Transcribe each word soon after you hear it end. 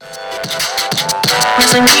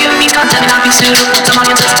Wrestling POV content may not be suitable to some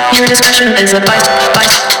audiences. Your discretion is advised.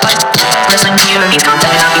 Wrestling POV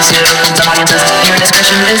content may not be suitable to some audiences. Your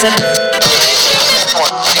discretion is advised.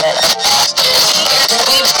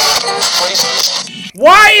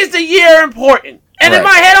 Why is the year important? And in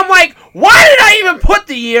my head, I'm like, why did I even put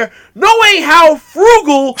the year, knowing how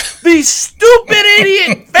frugal these stupid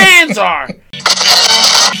idiot fans are?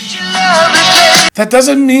 That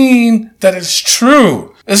doesn't mean that it's true.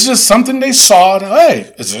 It's just something they saw.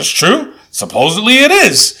 Hey, is this true? Supposedly it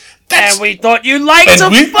is. And we thought you'd like to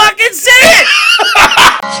fucking see it!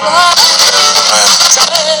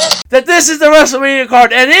 That this is the WrestleMania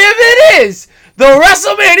card. And if it is the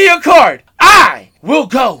WrestleMania card, I will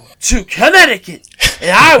go to Connecticut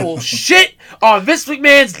and I will shit on Vince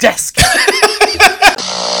McMahon's desk.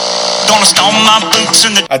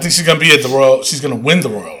 I think she's gonna be at the Royal. She's gonna win the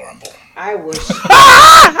Royal Rumble. I wish.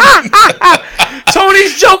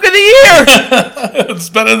 Tony's joke of the year. It's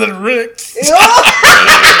better than Rick's. Here's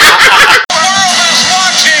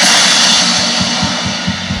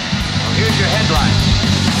your headline.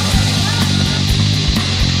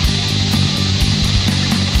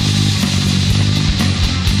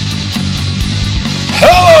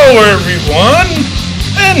 Hello, everyone,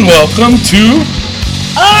 and welcome to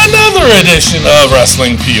another edition of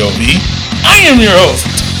Wrestling POV. I am your host,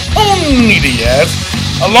 Tony Diaz,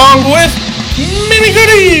 along with Mini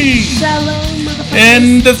Goodies. Shalom, motherfucker.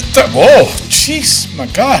 And whoa, jeez, my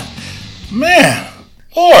God, man,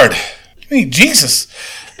 Lord, Jesus.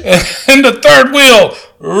 And the third wheel,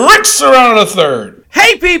 Rick Serrano III.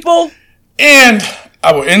 Hey, people. And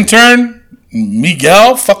our intern,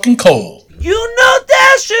 Miguel fucking Cole. You know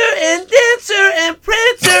Dasher and Dancer and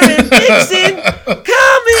Prancer and Vixen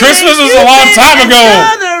coming. Christmas was a long time ago.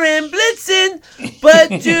 And Blitzen. But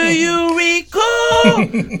do you recall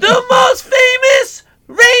the most famous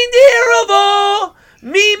reindeer of all?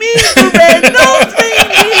 Mimi the red-nosed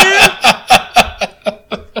reindeer.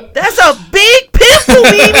 That's a big pimple,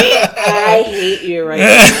 Mimi. I hate you right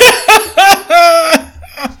now.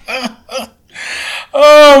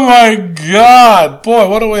 Oh my God, boy!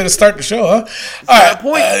 What a way to start the show, huh?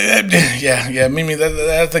 All right, yeah, Mimi,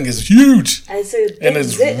 that thing is huge, I said, and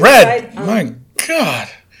it's red. My God,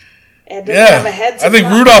 and doesn't have a head I think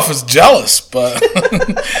Rudolph is jealous, but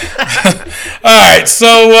all right.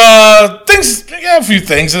 So we got a few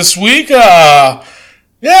things this week. Yeah,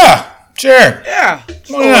 sure. Yeah,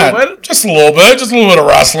 Just a little bit of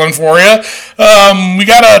wrestling for you. We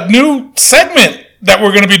got a new segment that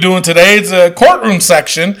we're going to be doing today. It's a courtroom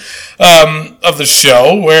section of the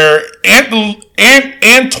show where Antoine,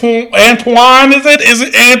 is it? Is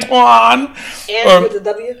it Antoine? Ant with a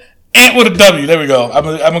W? Ant with a W. There we go. I'm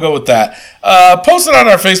going to go with that. Posted on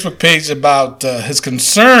our Facebook page about his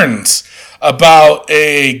concerns about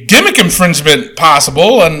a gimmick infringement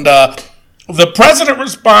possible, and the president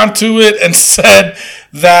responded to it and said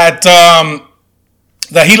that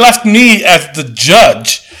that he left me as the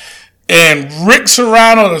judge, and Rick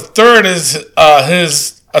Serrano III is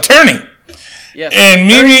his attorney. Yes, and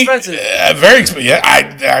very Mimi, expensive. Very expensive. Yeah,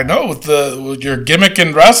 I know with your gimmick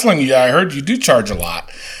in wrestling, I heard you do charge a lot.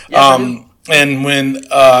 Yes, and Mimi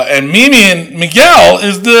and Miguel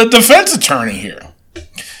is the defense attorney here.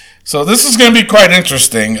 So this is going to be quite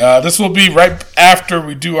interesting. This will be right after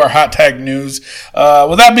we do our hot tag news.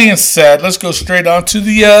 With that being said, let's go straight on to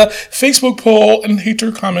the Facebook poll and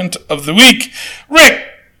hater comment of the week. Rick,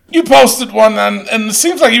 you posted one, and it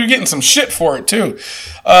seems like you were getting some shit for it, too.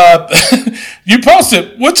 You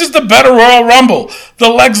posted, which is the better Royal Rumble? The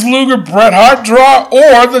Lex Luger Bret Hart draw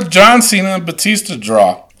or the John Cena and Batista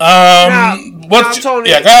draw? Tony,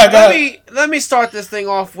 yeah, go ahead. Let me start this thing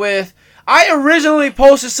off with, I originally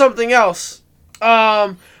posted something else.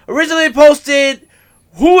 Originally posted,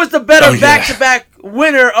 who was the better back-to-back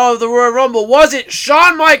winner of the Royal Rumble? Was it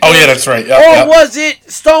Shawn Michaels? Oh, yeah, that's right. Or was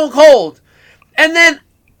it Stone Cold? And then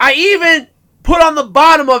I even put on the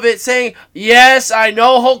bottom of it saying, yes, I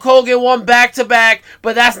know Hulk Hogan won back-to-back,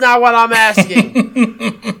 but that's not what I'm asking.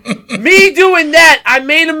 Me doing that, I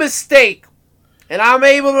made a mistake. And I'm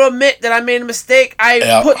able to admit that I made a mistake.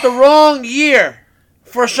 I put the wrong year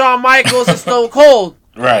for Shawn Michaels and Stone Cold.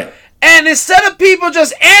 Right. And instead of people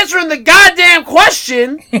just answering the goddamn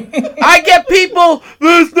question, I get people,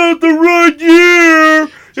 that's not the right year.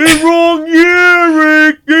 It's wrong year,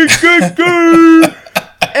 Rick.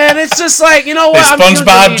 And it's just like, you know what? They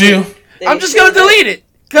SpongeBobbed you? I'm just going to delete it.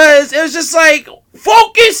 Because it was just like,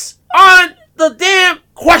 focus on the damn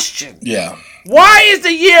question. Yeah. Why is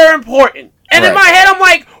the year important? And in my head, I'm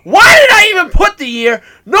like, why did I even put the year,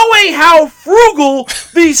 knowing how frugal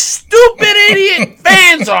these stupid idiot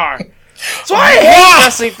fans are? So I hate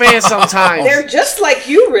wrestling fans sometimes. They're just like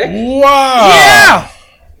you, Rick. Wow. Yeah.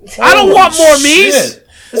 I don't want more shit. me's.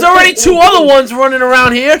 There's already 2 other ones running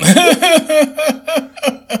around here.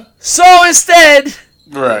 So instead,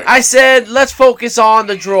 Right. I said, let's focus on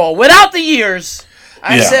the draw. Without the years,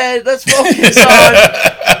 I said, let's focus on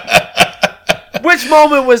which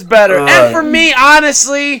moment was better. Right. And for me, I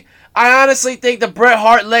honestly think the Bret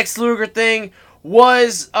Hart Lex Luger thing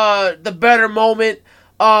was the better moment.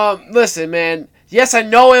 Listen, man. Yes, I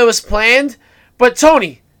know it was planned, but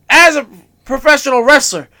Tony, as a professional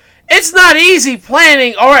wrestler, it's not easy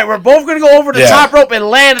planning. All right, we're both going to go over the top rope and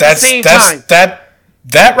land at the same time.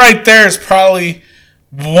 That right there is probably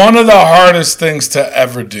one of the hardest things to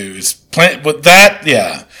ever do. Is plan with that,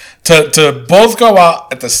 to both go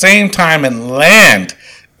out at the same time and land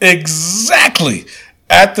exactly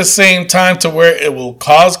at the same time to where it will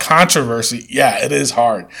cause controversy. Yeah, it is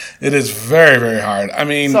hard. It is very, very hard. I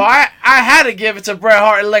mean, so I had to give it to Bret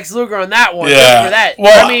Hart and Lex Luger on that one. Yeah. Just for that.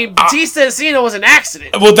 Well, I mean, Batista and Cena was an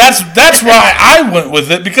accident. well, that's why I went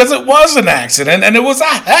with it, because it was an accident, and it was a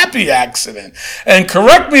happy accident. And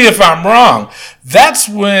correct me if I'm wrong, that's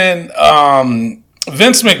when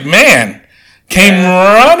Vince McMahon came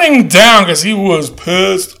running down because he was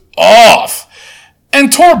pissed off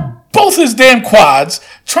and tore both his damn quads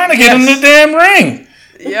trying to get in the damn ring.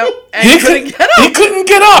 Yep, and he couldn't get up. He couldn't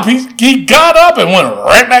get up. He got up and went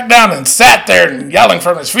right back down and sat there and yelling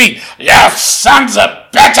from his feet, "You sons of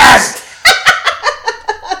bitches!"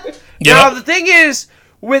 Now, the thing is,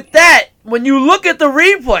 with that, when you look at the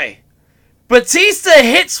replay, Batista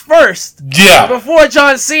hits first before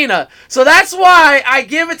John Cena. So that's why I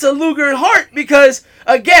give it to Luger and Hart, because,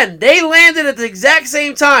 again, they landed at the exact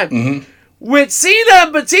same time. Mm-hmm. With Cena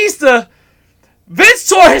and Batista, Vince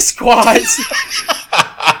tore his quads.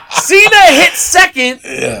 Cena hit second,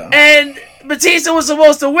 and Batista was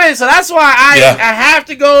supposed to win. So that's why I have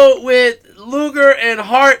to go with Luger and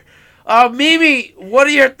Hart. Mimi, what are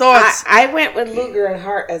your thoughts? I went with Luger and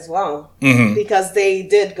Hart as well, because they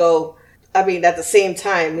did go, I mean, at the same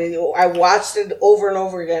time. I watched it over and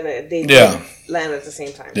over again, and they did land at the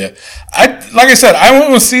same time. Yeah. Like I said, I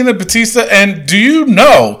went with Cena, Batista, and do you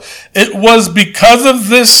know, it was because of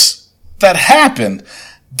this that happened.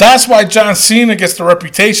 That's why John Cena gets the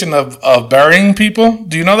reputation of burying people.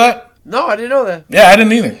 Do you know that? No, I didn't know that. Yeah, I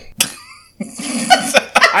didn't either.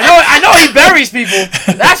 I know he buries people.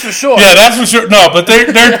 That's for sure. Yeah, that's for sure. No, but they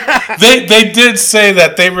did say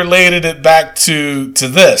that they related it back to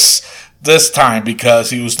this time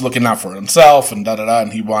because he was looking out for himself and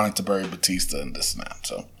and he wanted to bury Batista and this and that.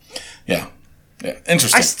 So, yeah,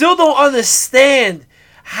 interesting. I still don't understand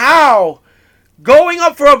how going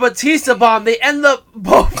up for a Batista bomb, they end up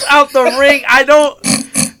both out the ring. I don't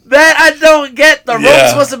get. The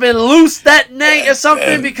ropes must have been loose that night or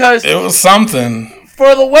something, because it was something.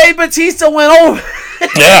 For the way Batista went over.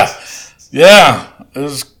 Yeah, it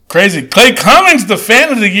was crazy. Clay Cummings, the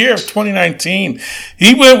fan of the year of 2019.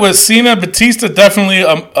 He went with Cena, Batista, definitely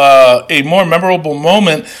a more memorable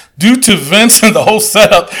moment due to Vince and the whole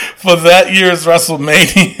setup for that year's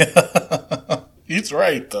WrestleMania. He's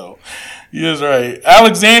right, though. He is right.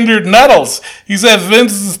 Alexander Nettles. He said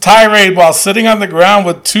Vince's tirade while sitting on the ground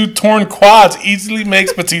with 2 torn quads easily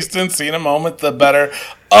makes Batista and Cena moment the better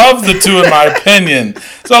of the two, in my opinion.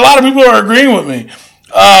 So a lot of people are agreeing with me.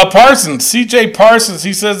 Parsons, CJ Parsons,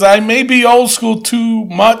 he says, I may be old school too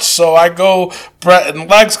much, so I go Brett and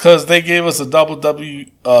Lex because they gave us a double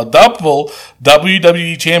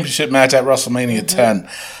WWE Championship match at WrestleMania 10.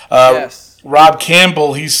 Yes. Rob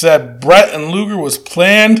Campbell, he said Brett and Luger was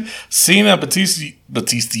planned. Cena, Batista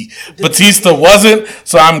wasn't.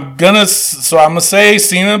 So I'm gonna say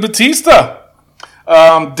Cena and Batista.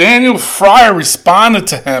 Daniel Fryer responded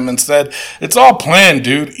to him and said, "It's all planned,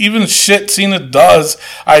 dude. Even shit Cena does.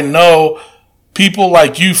 I know people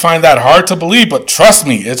like you find that hard to believe, but trust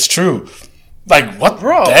me, it's true." Like, what?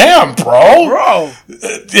 Bro. Damn, bro.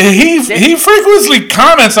 He frequently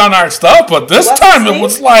comments on our stuff, but this time it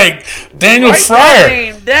was like Daniel Fryer.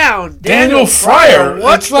 Name down. Daniel Fryer.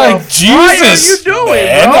 What it's like, Jesus, are you doing,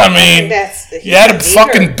 man? bro? I mean, you had a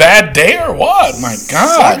fucking bad day or what? My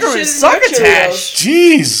God. Succotash.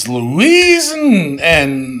 Jeez, Louise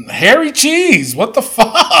and Harry Cheese. What the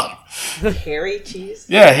fuck? Harry Cheese?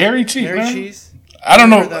 Yeah, Harry Cheese. Harry man. Cheese? I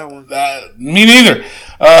don't know. That one. Me neither.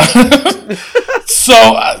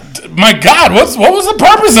 My God, what was the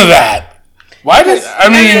purpose of that? Why did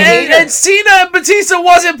and Cena and Batista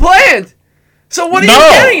wasn't planned. So what are you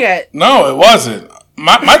getting at? No, it wasn't.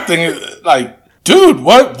 My thing is like, dude,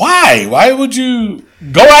 what? Why? Why would you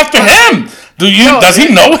go after him? Does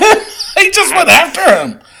he know him? He just went after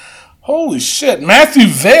him. Holy shit. Matthew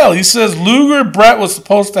Vale, he says Luger Brett was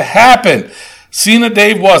supposed to happen. Cena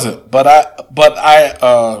Dave wasn't. But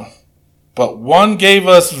one gave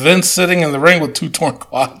us Vince sitting in the ring with 2 torn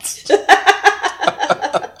quads.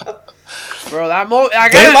 Bro, I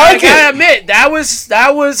gotta admit, that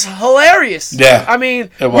was hilarious. Yeah. I mean,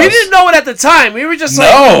 it was. We didn't know it at the time. We were just like,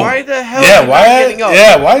 why the hell is he not getting up?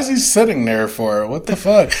 Yeah, why is he sitting there for? What the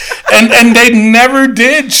fuck? and they never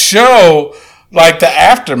did show like the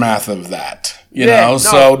aftermath of that. You know,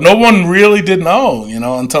 so no one really did know,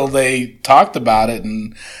 until they talked about it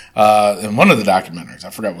in one of the documentaries. I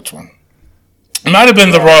forgot which one. It might have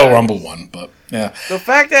been the Royal Rumble one, but yeah. The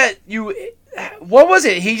fact that what was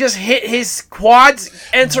it? He just hit his quads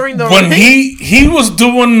entering the ring? When he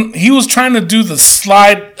was trying to do the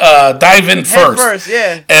slide dive in first,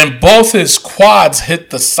 yeah. And both his quads hit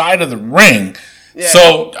the side of the ring. Yeah.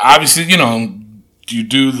 So obviously, you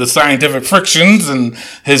do the scientific frictions, and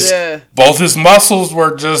both his muscles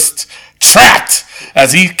were just trapped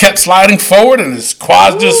as he kept sliding forward, and his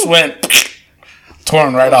quads just went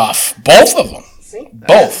torn right off. Both of them. See?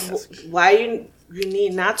 Both. Why you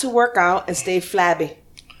need not to work out and stay flabby.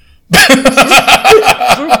 Yeah.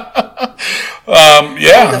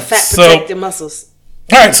 The fat protect your muscles.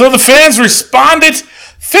 All right, so the fans responded.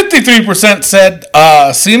 53% said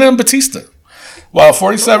Cena and Batista, while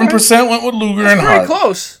 47% went with Luger and Hart. Pretty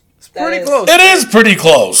close. It's pretty close. It is pretty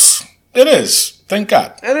close. It is. Thank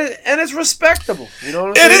God. And it's respectable. You know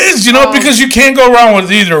what It I'm saying? is, because you can't go wrong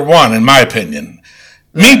with either one, in my opinion.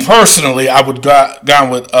 Me personally, I would gone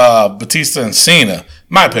with Batista and Cena,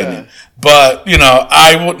 my opinion. Yeah. But,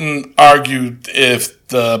 I wouldn't argue if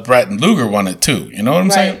the Brett and Luger won it too. You know what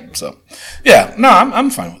I'm saying? So, yeah, no, I'm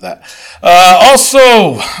fine with that.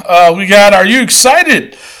 Also, we got, are you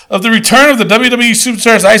excited of the return of the WWE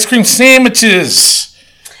Superstars ice cream sandwiches?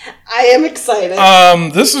 I am excited.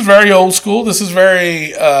 This is very old school. This is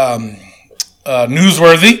very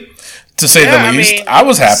newsworthy, to say the least. I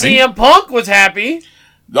was happy. CM Punk was happy.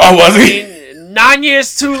 Oh, was he? 9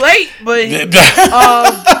 years too late, but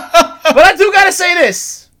but I do gotta say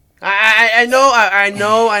this. I know.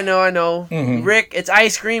 Mm-hmm. Rick, it's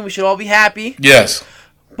ice cream. We should all be happy. Yes.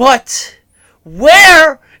 But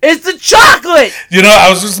where is the chocolate? I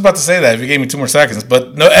was just about to say that if you gave me 2 more seconds.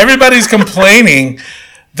 But no, everybody's complaining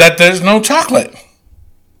that there's no chocolate.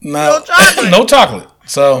 No chocolate. No chocolate.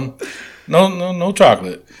 So no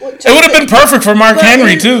chocolate. Well, it would have been perfect for Mark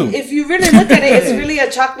Henry too. If you really look at it, it's really a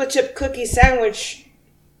chocolate chip cookie sandwich.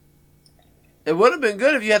 It would have been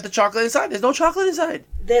good if you had the chocolate inside. There's no chocolate inside.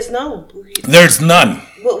 There's none.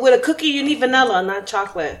 With a cookie, you need vanilla, not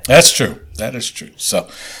chocolate. That's true. That is true. So,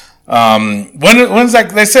 when's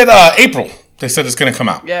that? They said April. They said it's going to come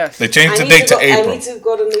out. Yes. They changed the date to April. I need to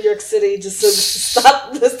go to New York City just to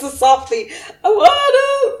stop Mr. Softy. I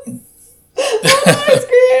want to. Ice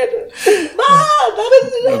cream.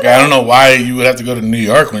 Mom, okay, I don't know why you would have to go to New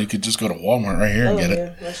York when you could just go to Walmart right here and get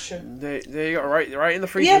it. That's true. There you go, right in the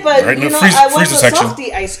freezer. Yeah, but right in the I want freezer the section.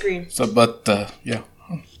 Softy ice cream. So, but yeah,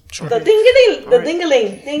 sure. The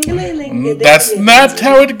ding-a-ling. That's not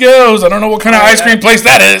how it goes. I don't know what kind of ice cream place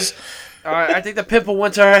that is. All right, I think the pimple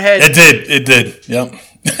went to her head. It did. Yep.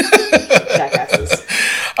 Jackasses.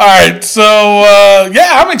 All right, so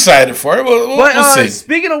I'm excited for it. We'll see.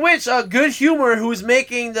 Speaking of which, Good Humor, who's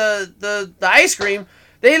making the ice cream,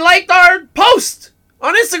 they liked our post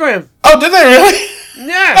on Instagram. Oh, did they really?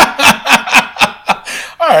 Yeah.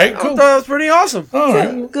 All right, cool. I thought that was pretty awesome. All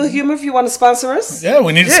right. Good Humor, if you want to sponsor us. Yeah,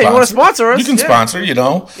 we need a sponsor. You want to sponsor us? You can sponsor,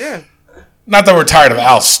 Yeah. Not that we're tired of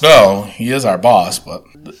Al Snow. He is our boss, but...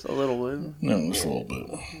 Just a little bit. No, just a little bit.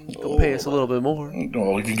 He'll pay us a little bit more.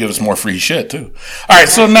 Well, he can give us more free shit, too. All right,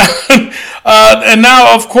 so now... and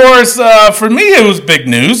now, of course, for me, it was big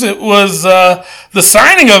news. It was the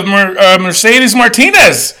signing of Mercedes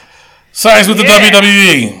Martinez. Signs with the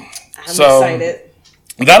WWE. I'm excited.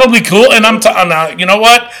 That'll be cool. And now, you know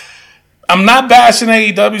what? I'm not bashing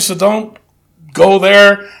AEW, so don't go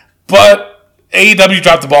there. But AEW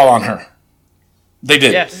dropped the ball on her. They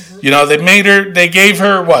did. Yes. They gave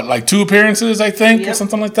her, 2 appearances, I think, or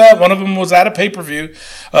something like that. One of them was at a pay-per-view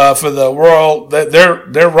for the Royal,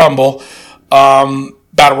 their Rumble,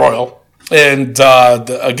 Battle Royal. And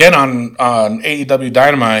again on AEW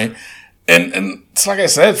Dynamite. And it's like I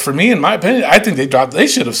said, for me, in my opinion, I think they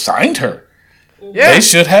should have signed her. Yeah. They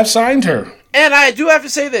should have signed her. And I do have to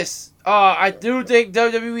say this. I do think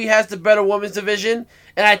WWE has the better women's division.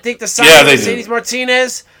 And I think the signing of Mercedes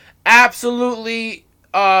Martinez absolutely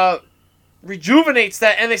rejuvenates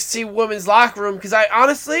that NXT women's locker room. Because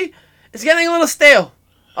honestly, it's getting a little stale.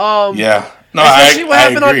 Yeah. No, especially what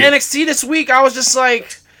happened on NXT this week. I was just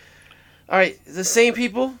like, all right, the same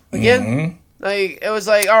people again. Mm-hmm. Like it was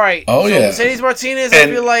like, all right. Oh, so yeah. Mercedes Martinez, I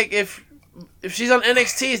feel like if she's on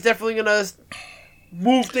NXT, it's definitely gonna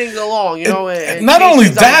move things along, you know. And not change only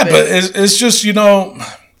things up that, a but bit. it's just, you know,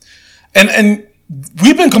 and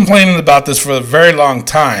we've been complaining about this for a very long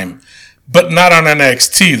time, but not on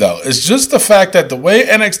NXT though. It's just the fact that the way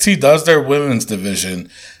NXT does their women's division,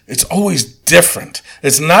 it's always different.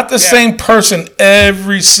 It's not the same person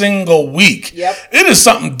every single week. Yep. It is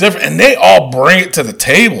something different, and they all bring it to the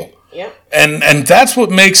table. Yep. And that's what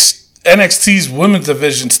makes NXT's women's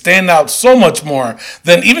division stand out so much more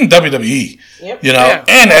than even WWE. Yep. You know, Yeah,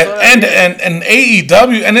 and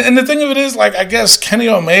AEW, and the thing of it is, like, I guess Kenny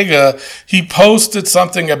Omega, he posted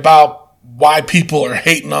something about why people are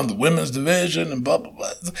hating on the women's division and blah blah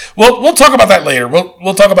blah. We'll talk about that later.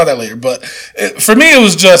 We'll talk about that later. But for me, it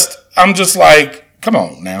was just, I'm just like, come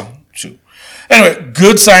on now, shoot. Anyway,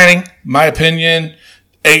 good signing, my opinion.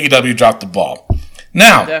 AEW dropped the ball.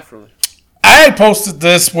 Now, Definitely. I posted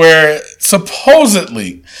this where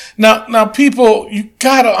supposedly, now people, you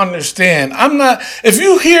gotta understand, I'm not, if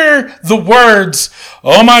you hear the words,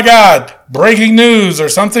 oh my God, breaking news or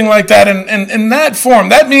something like that in that form,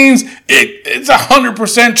 that means it's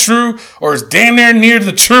 100% true or it's damn near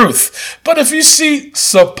the truth. But if you see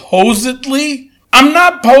supposedly, I'm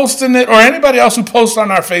not posting it, or anybody else who posts on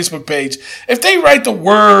our Facebook page, if they write the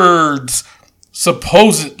words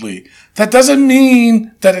supposedly, that doesn't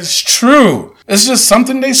mean that it's true. It's just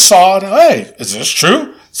something they saw. And, hey, is this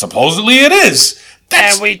true? Supposedly it is.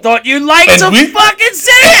 And we thought you'd like to fucking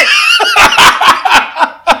see it.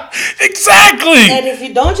 Exactly. And if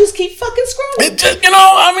you don't, just keep fucking scrolling. You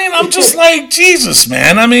know, I mean, I'm just like, Jesus,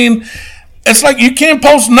 man. I mean, it's like you can't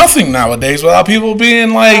post nothing nowadays without people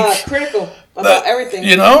being like... critical about everything.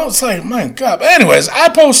 You know, it's like, my God. But anyways, I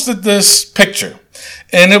posted this picture.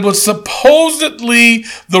 And it was supposedly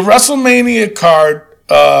the WrestleMania card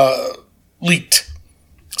leaked.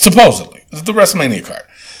 Supposedly. The WrestleMania card.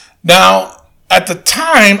 Now, at the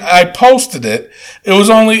time I posted it, it was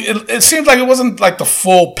only, it seems like it wasn't like the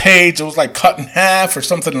full page. It was like cut in half or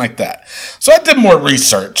something like that. So I did more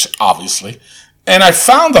research, obviously. And I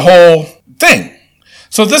found the whole thing.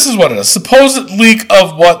 So this is what it is. Supposed leak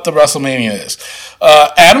of what the WrestleMania is.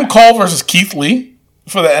 Adam Cole versus Keith Lee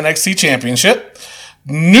for the NXT Championship.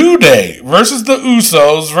 New Day versus the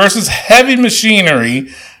Usos versus Heavy Machinery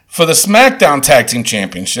for the SmackDown Tag Team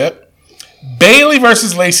Championship. Bayley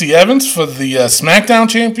versus Lacey Evans for the SmackDown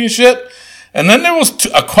Championship. And then there was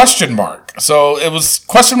a question mark. So it was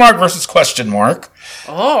question mark versus question mark.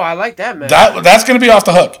 Oh, I like that, man. That's going to be off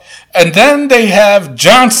the hook. And then they have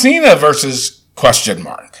John Cena versus question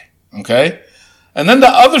mark. Okay? And then the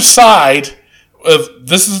other side...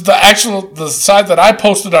 this is the side that I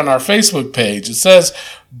posted on our Facebook page. It says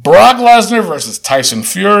Brock Lesnar versus Tyson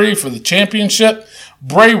Fury for the championship.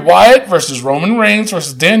 Bray Wyatt versus Roman Reigns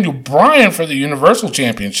versus Daniel Bryan for the Universal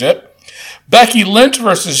Championship. Becky Lynch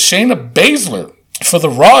versus Shayna Baszler for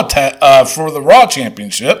the Raw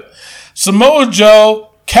Championship. Samoa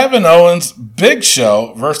Joe, Kevin Owens, Big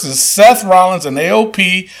Show versus Seth Rollins and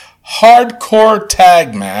AOP Hardcore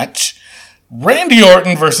Tag Match. Randy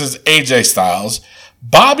Orton versus AJ Styles,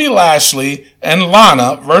 Bobby Lashley and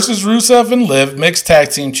Lana versus Rusev and Liv Mixed Tag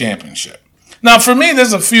Team Championship. Now, for me,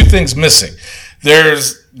 there's a few things missing.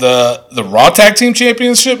 There's the Raw Tag Team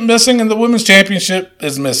Championship missing, and the Women's Championship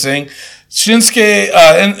is missing. Shinsuke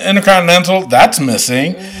Intercontinental, that's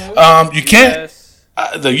missing. Mm-hmm. You can't.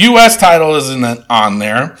 The U.S. title isn't on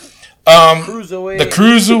there. Cruiserweight. The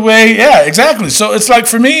Cruiserweight, yeah, exactly. So it's like,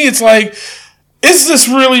 for me, it's like, is this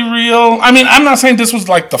really real? I mean, I'm not saying this was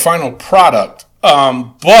like the final product,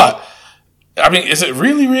 but I mean, is it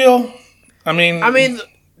really real? I mean,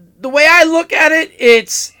 the way I look at it,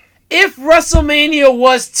 it's if WrestleMania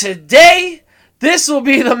was today, this will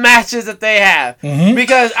be the matches that they have. Mm-hmm.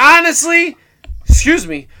 Because honestly,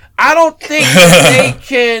 I don't think that they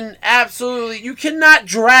can you cannot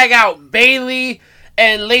drag out Bayley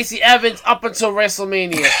and Lacey Evans up until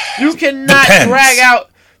WrestleMania. You cannot drag out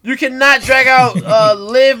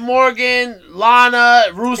Liv Morgan, Lana,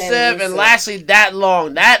 Rusev, and Lashley that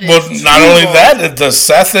long. That is not only that, the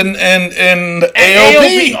Seth and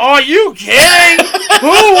AOP. Are you kidding? Who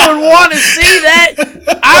would want to see that?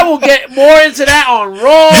 I will get more into that on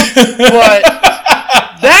Raw, but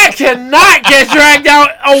that cannot get dragged out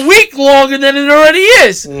a week longer than it already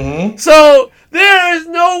is. Mm-hmm. So there is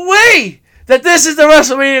no way that this is the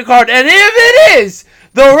WrestleMania card. And if it is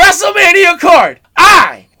the WrestleMania card,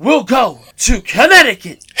 I will go to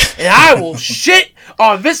Connecticut and I will shit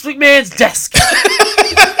on Vince McMahon's desk.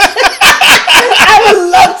 I would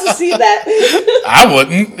love to see that. I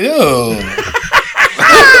wouldn't. Ew.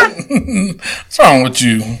 What's wrong with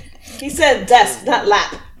you? He said desk, not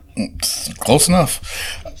lap. Close enough.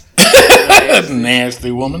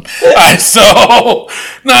 Nasty woman. All right, so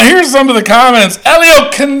now here's some of the comments. Elio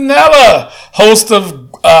Canella, host of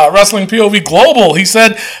Wrestling POV Global, he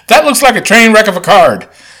said, that looks like a train wreck of a card.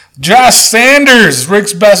 Josh Sanders,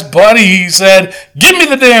 Rick's best buddy, he said, give me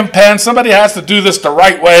the damn pen. Somebody has to do this the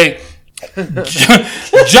right way.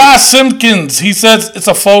 Josh Simpkins, he says it's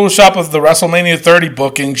a Photoshop of the WrestleMania 30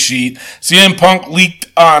 booking sheet CM Punk leaked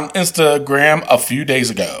on Instagram a few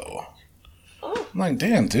days ago. I'm like,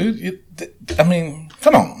 damn, dude.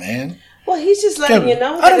 Come on, man. Well, he's just letting you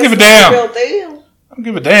know. I don't give a damn. I don't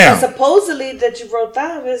give a damn. And supposedly that you wrote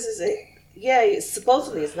down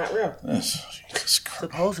supposedly it's not real. Yes. Jesus Christ.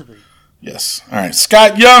 Supposedly. Yes. All right.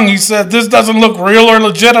 Scott Young, he said, this doesn't look real or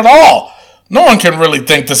legit at all. No one can really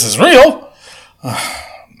think this is real. Oh,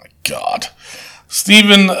 my God.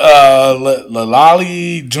 Stephen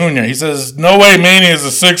Lalali Jr., he says, no way Mania is a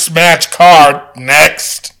 6-match card.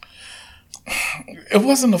 Next. It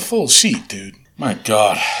wasn't a full sheet, dude. My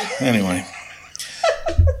God. Anyway.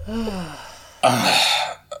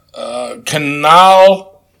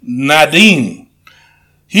 Kanal Nadine.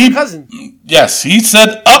 Cousin. Yes, he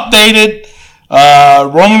said updated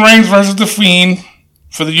Roman Reigns versus The Fiend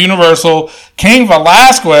for the Universal, Cain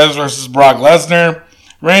Velasquez versus Brock Lesnar,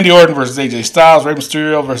 Randy Orton versus AJ Styles, Rey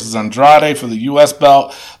Mysterio versus Andrade for the U.S.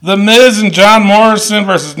 belt, The Miz and John Morrison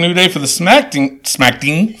versus New Day for the Smackdown. That's a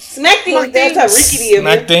Ricky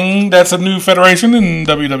Smackdown, that's a new federation in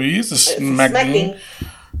WWE. It's the Smackdown.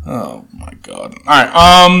 Oh my God! All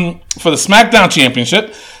right, for the SmackDown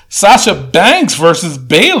Championship, Sasha Banks versus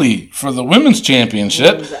Bayley for the Women's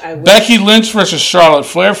Championship. Becky Lynch versus Charlotte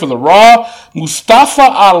Flair for the Raw. Mustafa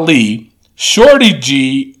Ali, Shorty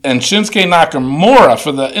G, and Shinsuke Nakamura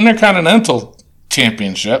for the Intercontinental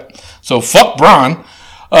Championship. So fuck Braun.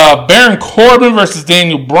 Baron Corbin versus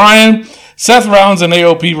Daniel Bryan. Seth Rollins and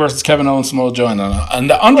AOP versus Kevin Owens, Samoa Joe, and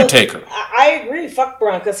The Undertaker. Well, I agree. Fuck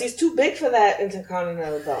Braun, because he's too big for that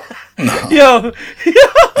Intercontinental belt. No. Yo.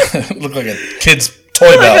 Look like a kid's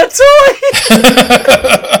toy belt.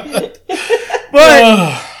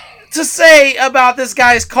 But to say about this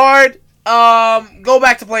guy's card, go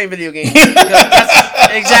back to playing video games.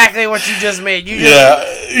 That's exactly what you just made. He did.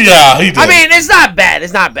 I mean, it's not bad.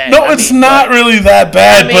 It's not bad. No, it's not really that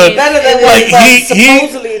bad. But better than like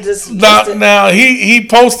he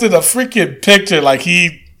posted a freaking picture like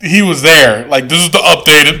he was there. Like, this is the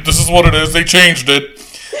updated. This is what it is. They changed it.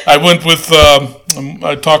 I went with.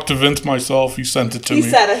 I talked to Vince myself. He sent it to me. He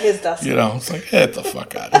sat at his desk. You know, it's like, get the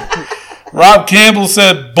fuck out of here. Rob Campbell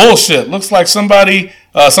said, bullshit. Looks like something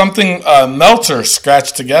Meltzer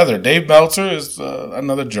scratched together. Dave Meltzer is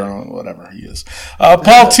another journalist, whatever he is.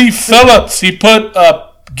 Paul T. Phillips, he put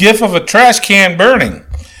a gif of a trash can burning.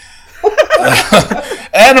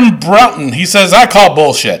 Adam Brunton, he says, I call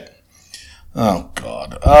bullshit. Oh,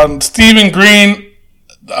 God. Stephen Green,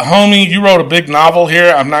 homie, you wrote a big novel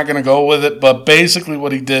here. I'm not going to go with it, but basically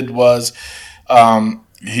what he did was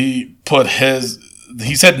he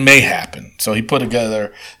said may happen. So he put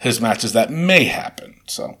together his matches that may happen.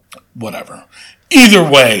 So whatever. Either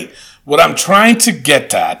way, what I'm trying to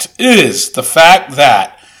get at is the fact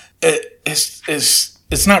that it's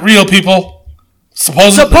not real, people.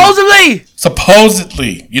 Supposedly.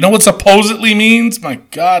 You know what supposedly means? My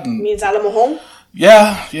God. It means Alamo Home?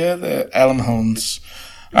 Yeah, the Alamo Homes.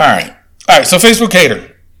 All right. So Facebook hater.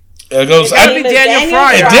 It goes. Daniel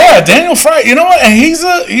Fry. Yeah, Daniel Fry. You know what? And he's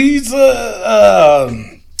a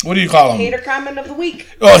what do you call him? Hater comment of the week.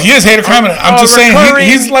 Oh, he is hater comment. I'm just saying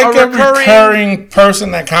he's like a recurring person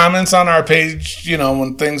that comments on our page. You know,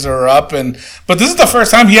 when things are up, but this is the first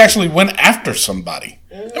time he actually went after somebody.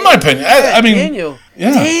 In my opinion, I mean, Daniel.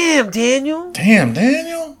 Yeah. Damn,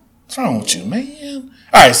 Daniel. What's wrong with you, man?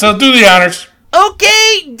 All right, so do the honors.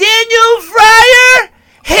 Okay, Daniel Fryer.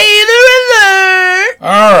 Hater alert!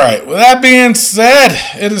 All right. With that being said,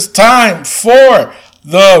 it is time for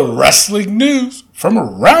the wrestling news from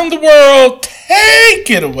around the world.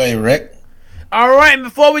 Take it away, Rick. All right. And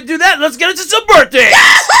before we do that, let's get into some birthdays.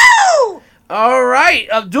 Yahoo! All right.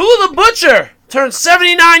 Abdul the Butcher turned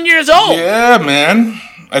 79 years old. Yeah, man.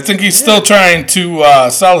 I think he's still trying to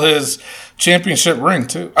sell his championship ring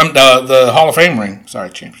too. The Hall of Fame ring. Sorry,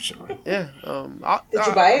 championship ring. Yeah. Did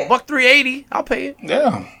you buy it? $380. I'll pay it.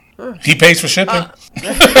 Yeah. He pays for shipping.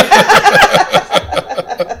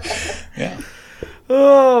 Yeah.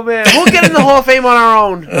 Oh man, we'll get in the Hall of Fame on our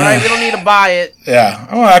own. All right, we don't need to buy it. Yeah.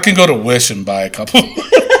 Oh, I can go to Wish and buy a couple.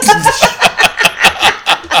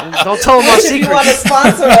 Don't tell them our secret. You want to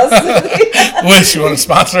sponsor us? Wish, you want to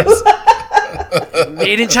sponsor us?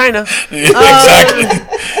 Made in China. Exactly.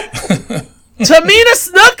 Tamina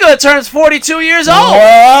Snuka turns 42 years old.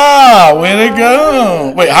 Wow, way to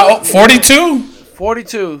go. Wait, how old? 42?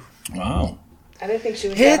 42. Wow. I didn't think she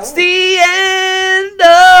was It's that the end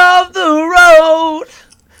of the road.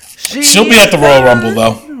 She'll be at the Royal Rumble,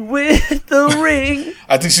 though. With the ring.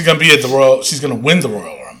 I think she's going to be at the Royal... She's going to win the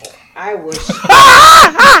Royal Rumble. I wish.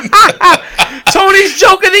 Tony's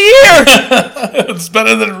joke of the year. It's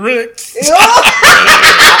better than Rick's.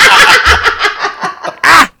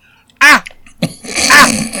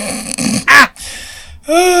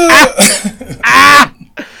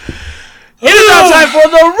 It is now time for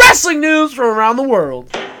the wrestling news from around the world.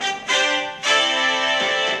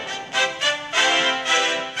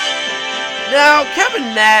 Now,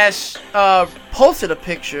 Kevin Nash posted a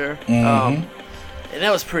picture, and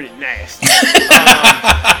that was pretty nasty.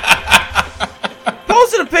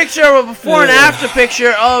 Posted a picture of a before and after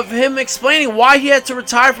picture of him explaining why he had to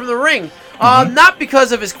retire from the ring. Not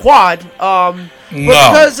because of his quad, but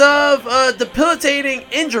because of a debilitating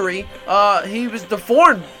injury. He was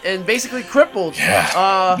deformed and basically crippled.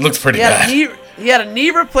 Yeah, looks pretty bad. He had a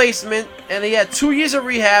knee replacement, and he had 2 years of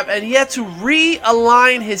rehab, and he had to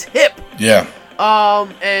realign his hip. Yeah.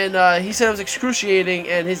 And he said it was excruciating,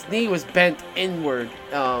 and his knee was bent inward.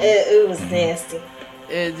 It was nasty.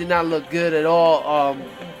 It did not look good at all.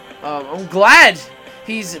 I'm glad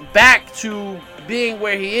he's back to being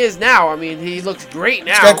where he is now. I mean, he looks great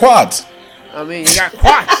now. He's got quads. I mean, he got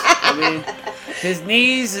quads. I mean, his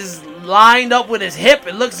knees is lined up with his hip.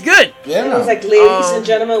 It looks good. Yeah. It was like, ladies and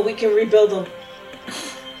gentlemen, we can rebuild them.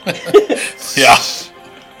 Yeah.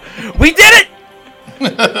 We did it!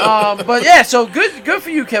 But yeah, so good for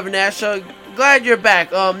you, Kevin Nash. Glad you're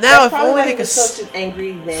back. Now, if only they could... such an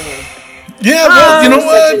angry man. Yeah, well, you know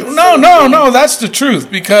what? No, that's the truth.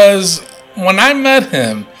 Because when I met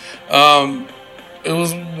him, it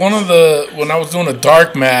was one of when I was doing a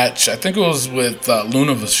dark match. I think it was with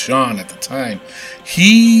Luna Vachon at the time.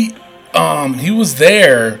 He was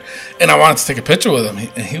there, and I wanted to take a picture with him,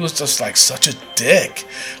 and he was just like such a dick.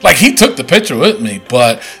 Like, he took the picture with me,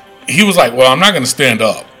 but he was like, "Well, I'm not going to stand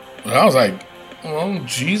up." And I was like, "Well,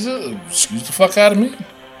 Jesus, excuse the fuck out of me.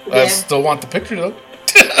 I still want the picture though."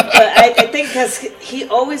 But I think because he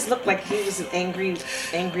always looked like he was an angry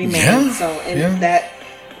man. Yeah, so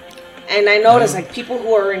and I noticed like people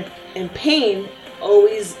who are in pain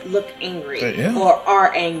always look angry or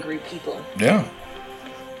are angry people. Yeah.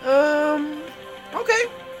 Okay.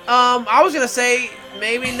 I was gonna say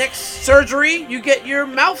maybe next surgery you get your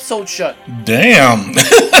mouth sewed shut. Damn.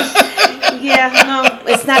 Yeah, no,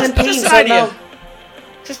 it's not in pain. Just an so idea. no.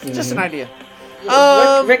 Just an idea.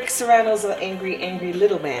 Rick Serrano's an angry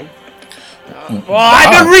little man. Well,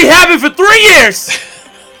 I've been rehabbing for 3 years.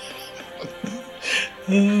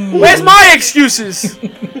 Where's my excuses?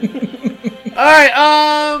 Alright,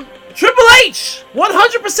 Triple H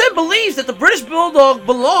 100% believes that the British Bulldog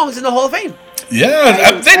belongs in the Hall of Fame.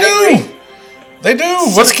 Yeah, they do. They do.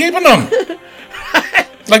 What's keeping them?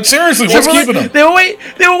 Like, seriously, what's keeping them? They were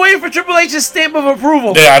waiting for Triple H's stamp of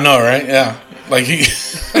approval. Yeah, I know, right? Yeah. Like,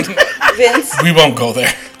 Vince. We won't go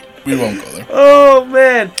there. Oh,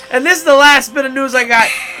 man. And this is the last bit of news I got.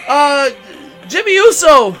 Jimmy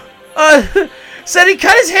Uso said he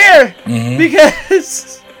cut his hair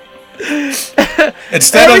because...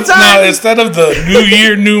 Instead of the New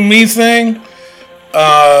Year, New Me thing,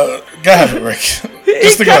 go ahead, Rick.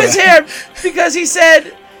 He cut his hair because he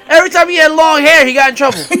said every time he had long hair, he got in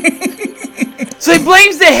trouble. So he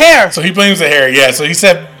blames the hair. Yeah. So he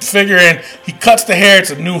said, figuring he cuts the hair, it's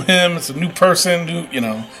a new him, it's a new person, New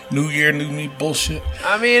Year, New Me bullshit.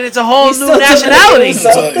 I mean, it's a whole new nationality.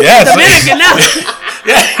 Dominican now.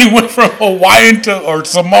 Yeah, he went from Hawaiian or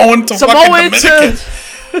Samoan to fucking Dominican.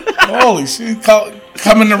 Holy shit,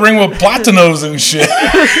 come in the ring with platinos and shit.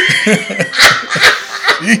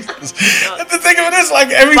 Jesus. And the thing of it is, like,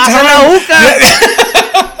 every time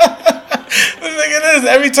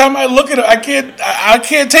I look at it, I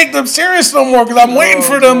can't take them serious no more because I'm waiting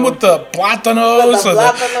for them with the platinos or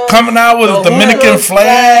coming out with a Dominican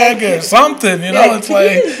flag or something. It's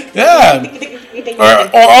like, yeah.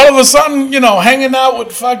 Or all of a sudden, hanging out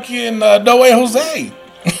with fucking No Way Jose.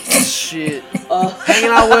 Shit.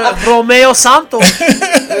 Hanging out with Romeo Santos.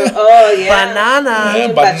 Banana.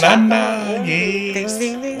 Yeah, banana. Yes.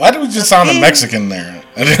 Why do we just sound Mexican there?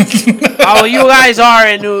 Oh, you guys are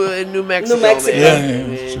in New Mexico. New Mexico.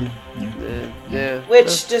 Yeah.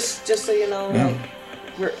 Which, just so you know, like,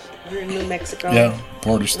 we're in New Mexico. Yeah,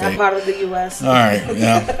 border state. Not part of the U.S. All right,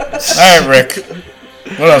 yeah. All right, Rick.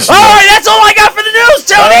 What else? All right, that's all I got for the news.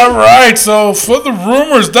 rumors, Tony. All right, so for the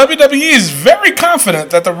rumors, WWE is very confident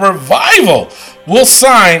that the Revival will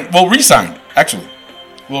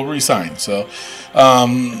resign. So, now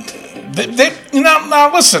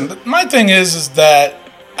listen. My thing is that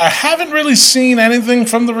I haven't really seen anything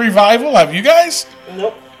from the Revival. Have you guys?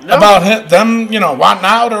 Nope. About them, wanting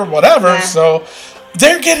out or whatever. Nah. So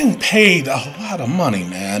they're getting paid a lot of money,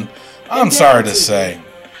 man. I'm sorry to say.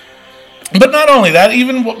 But not only that,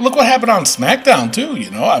 even look what happened on SmackDown too.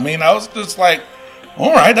 I mean, I was just like,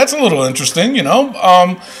 all right, that's a little interesting,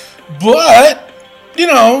 but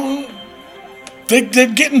they're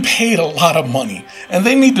getting paid a lot of money, and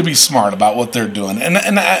they need to be smart about what they're doing.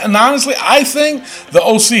 And honestly, I think the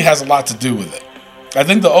OC has a lot to do with it. I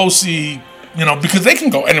think the OC, because they can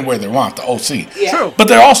go anywhere they want, the OC. Yeah. True. But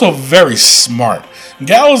they're also very smart.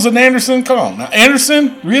 Gallows and Anderson, come on. Now,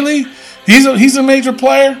 Anderson, really? He's a major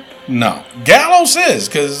player? No. Gallows is,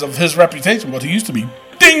 because of his reputation, but he used to be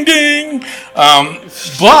ding ding.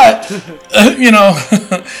 But,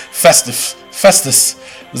 Festus.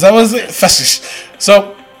 Is that what it is? Festus.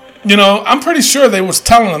 So, I'm pretty sure they was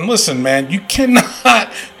telling them, listen, man, you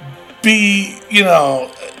cannot be,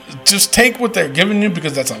 just take what they're giving you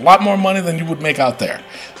because that's a lot more money than you would make out there.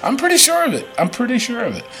 I'm pretty sure of it.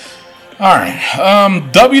 All right.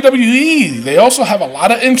 WWE, they also have a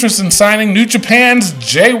lot of interest in signing New Japan's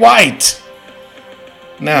Jay White.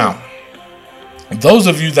 Now, those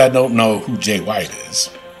of you that don't know who Jay White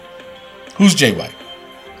is, who's Jay White?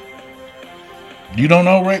 You don't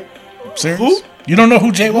know, Rick? Serious? Who? You don't know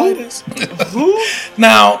who Jay White is? Who?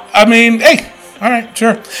 Now, I mean, hey, all right,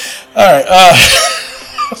 sure. All right,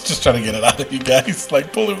 I was just trying to get it out of you guys,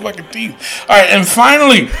 like pulling fucking teeth. All right, and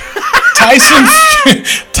finally, Tyson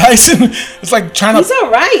is like trying to... He's all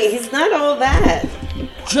right. He's not all that.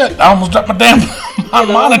 Shit, I almost dropped my damn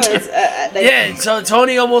monitor. So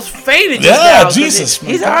Tony almost fainted Yeah, just now. Jesus,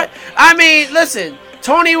 He's man. all right. I mean, listen,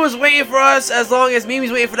 Tony was waiting for us as long as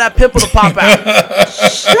Mimi's waiting for that pimple to pop out.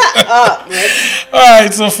 Shut up, Rick. All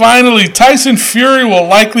right, so finally, Tyson Fury will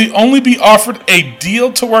likely only be offered a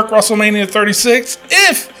deal to work WrestleMania 36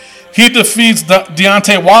 if he defeats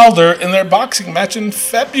Deontay Wilder in their boxing match in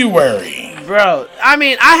February. Bro, I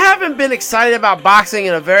mean, I haven't been excited about boxing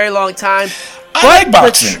in a very long time. I like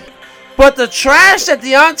boxing. But the trash that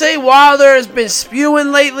Deontay Wilder has been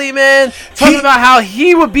spewing lately, man, talking about how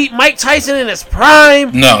he would beat Mike Tyson in his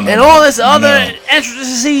prime, all this other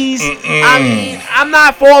intricacies. I mean, I'm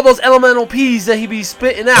not for all those elemental P's that he be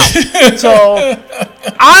spitting out. So,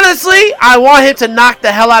 honestly, I want him to knock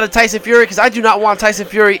the hell out of Tyson Fury because I do not want Tyson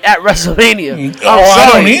Fury at WrestleMania.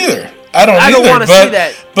 I don't either. I don't want to see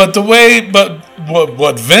that. But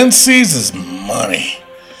what Vince sees is money.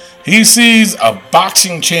 He sees a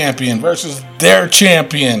boxing champion versus their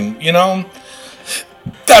champion,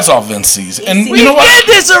 That's all Vince sees. And we did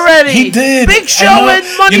this already. He did. Big Show and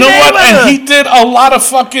Money Mayweather. And he did a lot of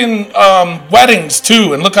fucking weddings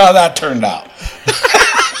too, and look how that turned out.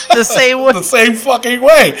 The same way. The same fucking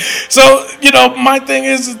way. So, my thing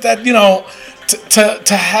is that,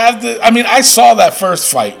 to have the... I mean, I saw that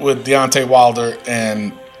first fight with Deontay Wilder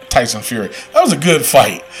and Tyson Fury. That was a good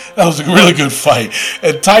fight. That was a really good fight.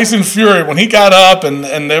 And Tyson Fury, when he got up and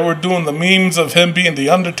they were doing the memes of him being the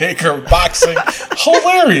Undertaker of boxing,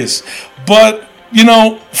 hilarious. But,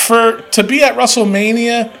 to be at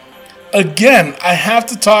WrestleMania, again, I have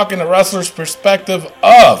to talk in a wrestler's perspective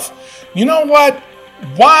of, you know what?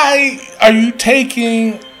 Why are you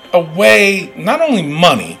taking away not only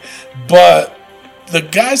money, but the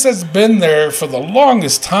guys that's been there for the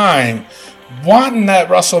longest time wanting that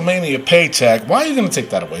WrestleMania paycheck? Why are you going to take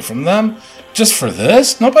that away from them just for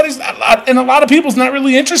this? And a lot of people's not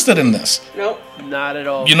really interested in this. Nope. Not at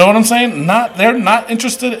all. You know what I'm saying? They're not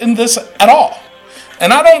interested in this at all.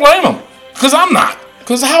 And I don't blame them, because I'm not.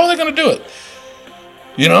 Because how are they going to do it?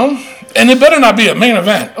 And it better not be a main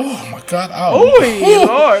event. Oh, my God. Oh,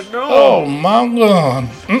 Lord, no. Oh, my God.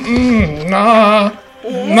 Nah.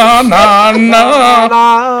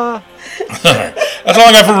 That's all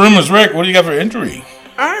I got for rumors. Rick, what do you got for injury?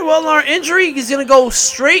 All right, well, our injury is going to go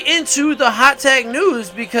straight into the hot tag news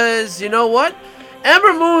because, you know what?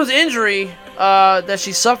 Ember Moon's injury that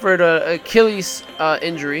she suffered, an Achilles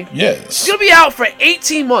injury. Yes. She's going to be out for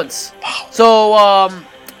 18 months. Wow. So,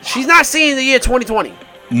 she's not seeing the year 2020.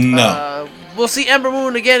 No. We'll see Ember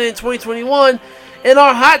Moon again in 2021. And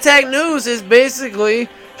our hot tag news is basically,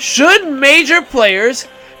 should major players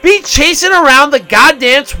be chasing around the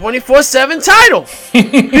goddamn 24/7 title?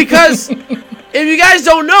 Because if you guys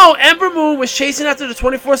don't know, Ember Moon was chasing after the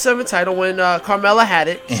 24/7 title when Carmella had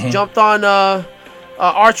it. She jumped on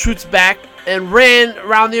R-Truth's back and ran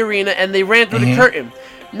around the arena, and they ran through the curtain.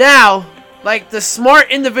 Now, like the smart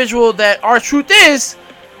individual that R-Truth is,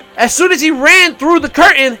 as soon as he ran through the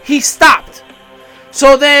curtain, he stopped.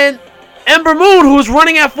 So then Ember Moon, who's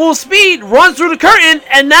running at full speed, runs through the curtain,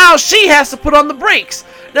 and now she has to put on the brakes.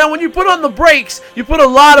 Now, when you put on the brakes, you put a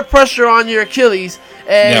lot of pressure on your Achilles,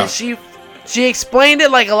 and she explained it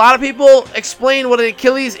like a lot of people explain what an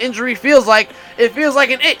Achilles injury feels like. It feels like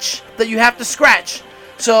an itch that you have to scratch.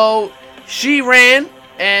 So she ran,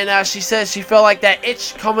 and she says she felt like that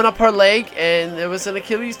itch coming up her leg, and it was an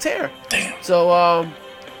Achilles tear. Damn. So,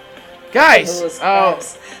 guys,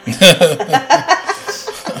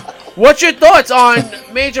 what's your thoughts on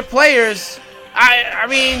major players? I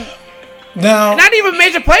mean, no, not even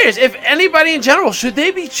major players. If anybody in general, should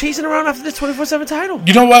they be chasing around after this 24/7 title?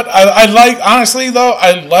 You know what? I like, honestly though,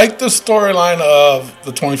 I like the storyline of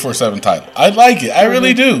the 24/7 title. I like it. I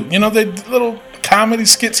really do. You know, the little comedy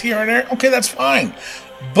skits here and there. Okay, that's fine.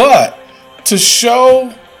 But to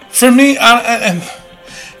show, for me, and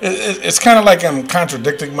it's kind of like I'm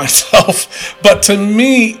contradicting myself, but to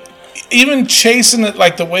me, even chasing it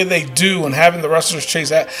like the way they do and having the wrestlers chase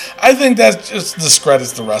that, I think that just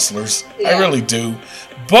discredits the wrestlers. I really do.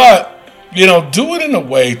 But, you know, do it in a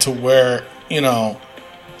way to where, you know,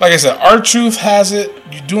 like I said, R-Truth has it.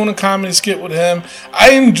 You're doing a comedy skit with him. I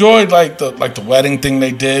enjoyed like the wedding thing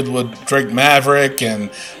they did with Drake Maverick, and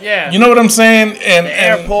you know what I'm saying? And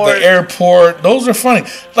the airport. Those are funny.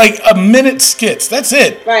 Like a minute skits. That's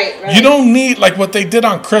it. Right. You don't need, like what they did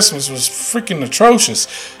on Christmas was freaking atrocious.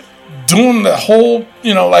 Doing the whole,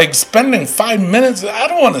 you know, like spending 5 minutes. I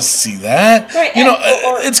don't want to see that. Right, you know,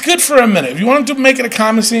 it's good for a minute. If you want to make it a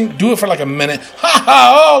comedy scene, do it for like a minute. Ha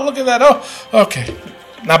ha! Oh, look at that! Oh, okay.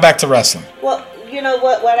 Now back to wrestling. Well, you know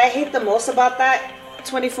what? What I hate the most about that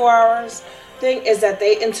 24 hours thing is that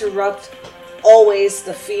they interrupt always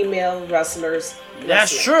the female wrestlers.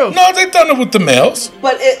 That's true. No, they've done it with the males.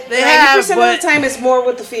 But 90% of the time, it's more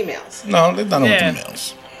with the females. No, they've done it with the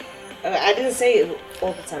males. I didn't say it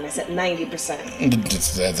all the time. I said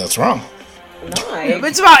 90%. That's wrong. No,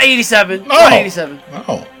 it's about 87. No. About 87.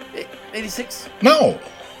 No. 86? No.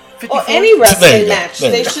 54? Or any wrestling match.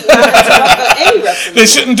 They should not interrupt any wrestling They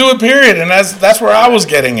shouldn't do it, period. And that's where I was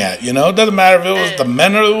getting at. You know, it doesn't matter if it was the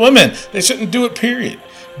men or the women. They shouldn't do it, period.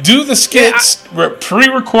 Do the skits,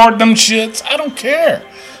 pre-record them shits. I don't care.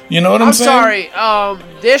 You know what I'm saying? I'm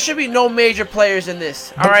sorry. There should be no major players in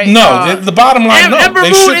this. All right. No, the bottom line. Ember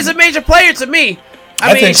Moon is a major player to me.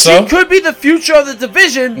 I mean, think so. She could be the future of the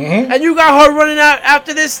division, and you got her running out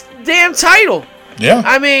after this damn title. Yeah.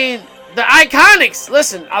 I mean, the Iconics.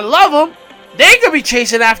 Listen, I love them. They could be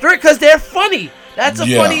chasing after it because they're funny. That's a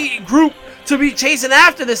funny group to be chasing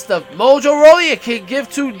after this stuff. Mojo Rawley, I can't give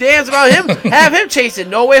two damns about him. Have him chasing.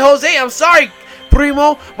 No way, Jose. I'm sorry,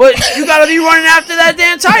 Primo, but you gotta be running after that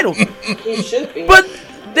damn title. He should be. But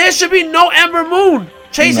there should be no Ember Moon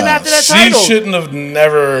chasing after that title. She shouldn't have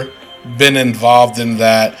never been involved in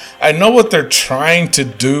that. I know what they're trying to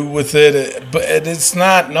do with it, but it's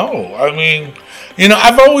not. No, I mean, you know,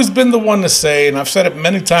 I've always been the one to say, and I've said it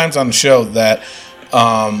many times on the show, that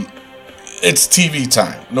it's TV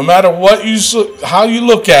time. No matter what how you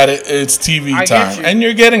look at it, it's TV time, and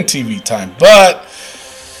you're getting TV time. But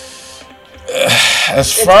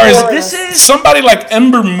as far as this is somebody like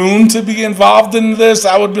Ember Moon to be involved in this,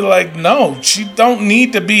 I would be like, no, she don't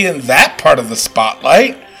need to be in that part of the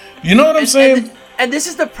spotlight. You know what I'm saying? And this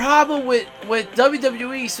is the problem with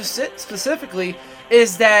WWE specifically,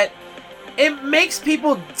 is that it makes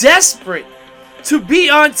people desperate to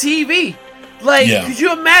be on TV. Like, could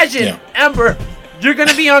you imagine, Ember, you're going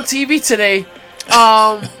to be on TV today,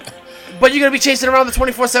 but you're going to be chasing around the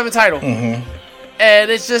 24/7 title. Mm-hmm.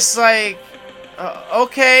 And it's just like,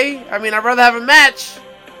 okay. I mean, I'd rather have a match.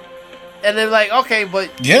 And they're like, okay,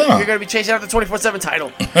 but you're going to be chasing out the 24/7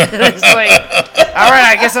 title. And it's like, all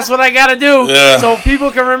right, I guess that's what I got to do so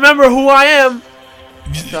people can remember who I am.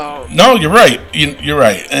 So. No, you're right. You're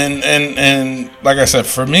right. And like I said,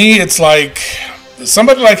 for me, it's like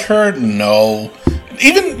somebody like her, no.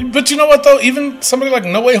 But you know what, though? Even somebody like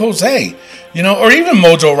No Way Jose, you know, or even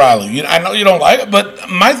Mojo Rawley. You know, I know you don't like it, but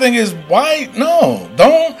my thing is, why? No,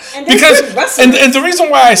 don't. And the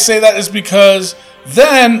reason why I say that is because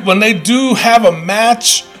then when they do have a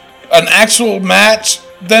match, an actual match,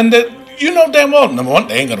 then you know damn well, number one,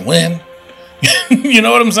 they ain't going to win. You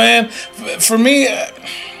know what I'm saying? For me,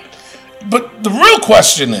 but the real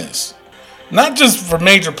question is, not just for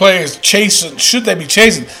major players chasing, should they be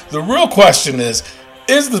chasing? The real question is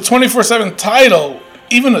the 24/7 title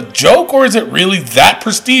even a joke, or is it really that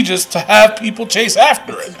prestigious to have people chase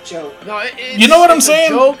after it? It's a joke. No, you know what I'm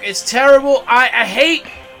saying? It's a joke. It's terrible. I hate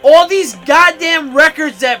all these goddamn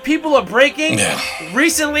records that people are breaking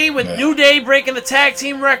recently with New Day breaking the tag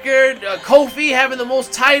team record, Kofi having the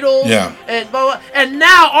most titles, and blah, blah, and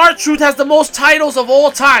now R-Truth has the most titles of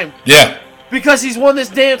all time. Yeah. Because he's won this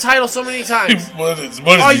damn title so many times. What is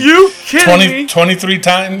Are you kidding me?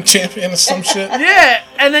 23-time champion or some shit? Yeah,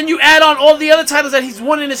 and then you add on all the other titles that he's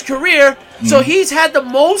won in his career. So he's had the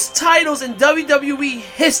most titles in WWE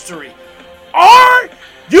history. Are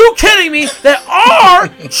you kidding me that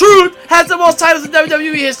R-Truth has the most titles in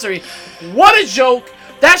WWE history? What a joke.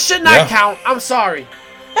 That should not count. I'm sorry.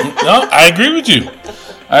 No, I agree with you.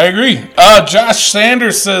 I agree. Josh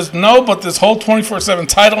Sanders says, no, but this whole 24/7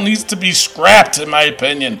 title needs to be scrapped, in my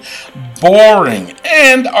opinion. Boring.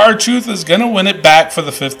 And R-Truth is going to win it back for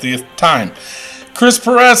the 50th time. Chris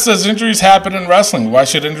Perez says, injuries happen in wrestling. Why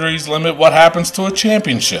should injuries limit what happens to a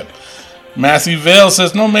championship? Matthew Vale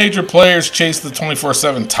says, no major players chase the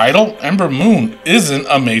 24/7 title. Ember Moon isn't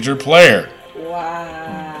a major player.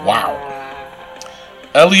 Wow.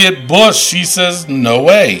 Elliot Bush, she says, no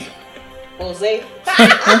way. Jose. All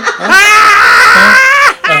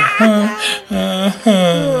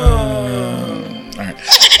right.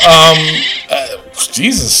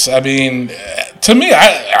 Jesus, I mean, to me,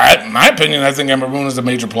 I my opinion, I think Ember Moon is a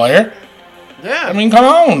major player. Yeah. I mean, come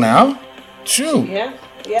on now. Shoot. Yeah.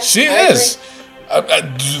 She is.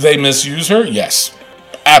 Do they misuse her? Yes.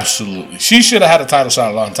 Absolutely. She should have had a title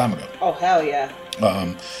shot a long time ago. Oh, hell yeah.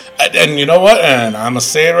 And you know what? And I'm going to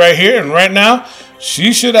say it right here and right now.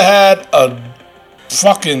 She should have had a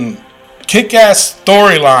fucking kick-ass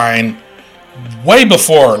storyline way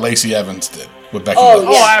before Lacey Evans did with Becky Lynch.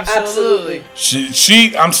 Oh, absolutely.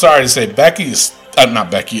 She I'm sorry to say, Becky is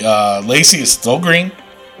Lacey is still green.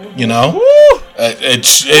 You know, it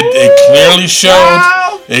clearly showed.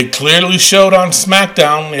 Wow. It clearly showed on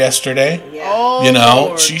SmackDown yesterday. Yeah. Oh, you know,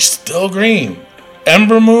 Lord. She's still green.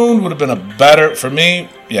 Ember Moon would have been a better for me.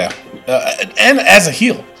 Yeah, and as a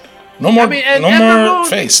heel, no more Moon,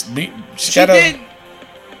 face.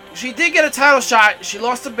 She did get a title shot. She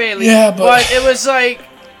lost to Bayley. Yeah, but it was like.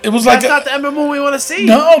 That's not the Ember Moon we want to see.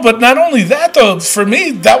 No, but not only that, though. For me,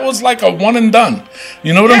 that was like a one and done.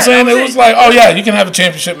 You know what I'm saying? It was like, oh, yeah, you can have a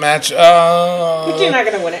championship match. But you're not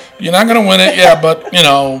going to win it. You're not going to win it, yeah. But, you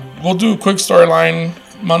know, we'll do a quick storyline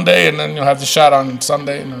Monday, and then you'll have the shot on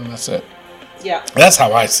Sunday, and then that's it. Yeah. That's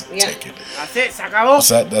how I take it. That's it. Se acabó.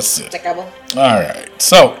 That's it. Se acabó. All right.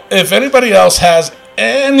 So, if anybody else has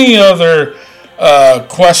any other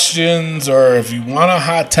questions, or if you want a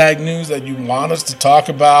hot tag news that you want us to talk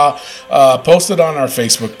about, post it on our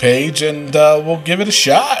Facebook page, and we'll give it a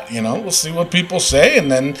shot. You know, we'll see what people say,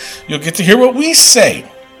 and then you'll get to hear what we say.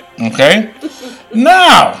 Okay.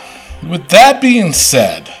 Now, with that being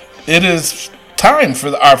said, it is time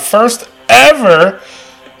for our first ever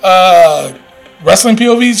Wrestling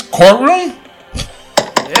POV's courtroom.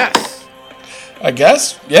 Yes. I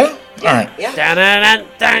guess. Yeah. All right. Yeah.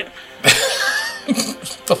 Dun-dun-dun-dun.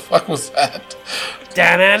 What the fuck was that?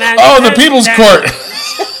 Dun-dun-dun-dun. The People's Court.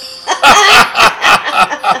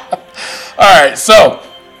 Alright, so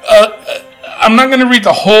I'm not going to read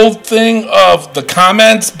the whole thing of the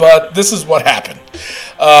comments, but this is what happened.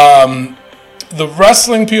 The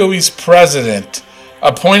Wrestling POV's president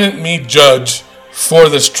appointed me judge for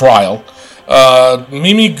this trial.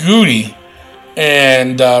 Mimi Goody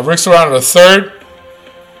and Rick Serrano III.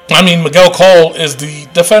 Miguel Cole is the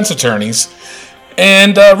defense attorneys.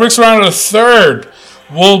 And Rick Serrano III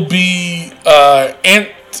will be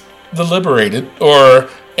the Liberated, or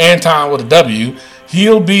Anton with a W.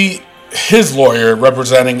 He'll be his lawyer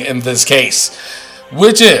representing in this case,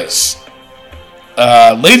 which is,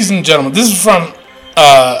 ladies and gentlemen, this is from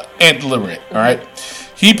Ant Liberate, all right?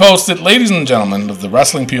 He posted, ladies and gentlemen of the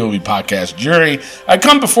Wrestling POV podcast jury, I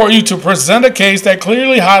come before you to present a case that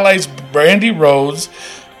clearly highlights Brandy Rhodes,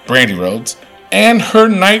 and her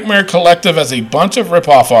Nightmare Collective as a bunch of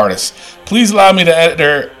ripoff artists. Please allow me to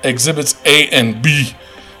enter Exhibits A and B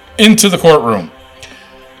into the courtroom.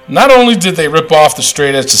 Not only did they rip off the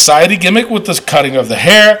Straight Edge Society gimmick with the cutting of the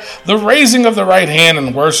hair, the raising of the right hand,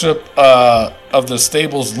 and worship of the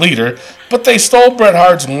stable's leader, but they stole Bret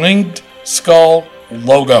Hart's winged skull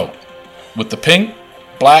logo with the pink,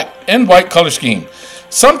 black, and white color scheme.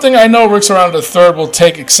 Something I know Rick Serrano III will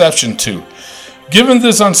take exception to. Given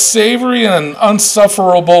this unsavory and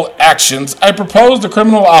unsufferable actions, I propose the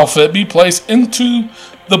criminal outfit be placed into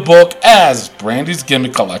the book as Brandy's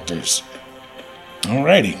Gimmick Collectors.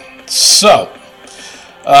 Alrighty. So,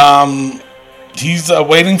 he's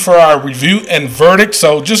waiting for our review and verdict.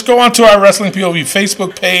 So just go onto our Wrestling POV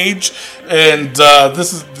Facebook page, and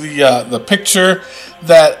this is the picture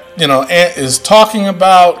that Ant is talking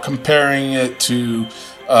about, comparing it to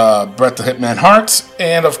Bret the Hitman Hart,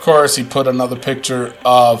 and of course he put another picture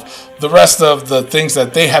of the rest of the things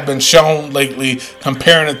that they have been shown lately,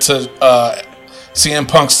 comparing it to CM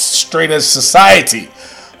Punk's Straight Edge Society.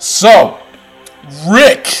 So,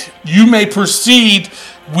 Rick, you may proceed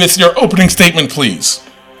with your opening statement, please.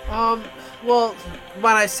 Well,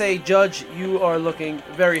 when I say, Judge, you are looking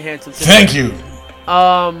very handsome today. Thank you.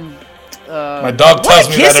 My dog tells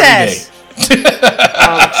me that every day.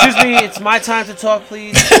 Excuse me, it's my time to talk,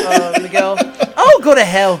 please, Miguel. Oh, go to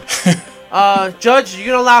hell. Judge, you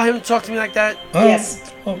gonna allow him to talk to me like that?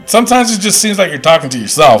 Yes. Well, sometimes it just seems like you're talking to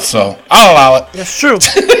yourself, so I'll allow it. That's true.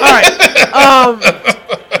 All right.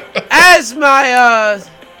 As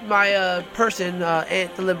my person,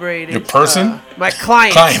 Aunt Deliberated. Your person? My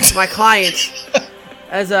client. Client. My client.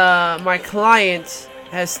 As my client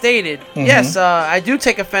has stated, yes, I do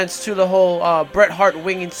take offense to the whole Bret Hart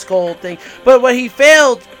wing and skull thing. But what he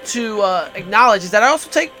failed to acknowledge is that I also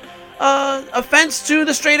take offense to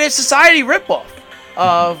the Straight Edge Society ripoff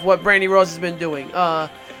of what Brandy Rose has been doing.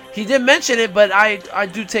 He did mention it, but I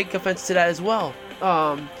do take offense to that as well.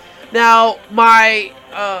 Now, my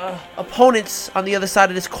opponents on the other side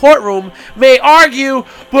of this courtroom may argue,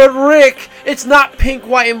 but Rick, it's not pink,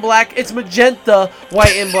 white, and black. It's magenta,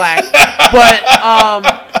 white, and black. But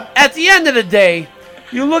at the end of the day,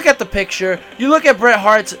 you look at the picture, you look at Bret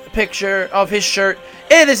Hart's picture of his shirt,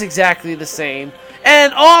 it is exactly the same.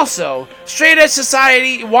 And also, Straight Edge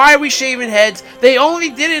Society, why are we shaving heads? They only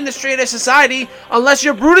did it in the Straight Edge Society unless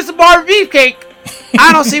you're Brutus the Barber Beefcake.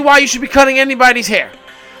 I don't see why you should be cutting anybody's hair.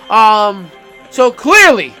 So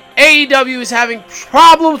clearly, AEW is having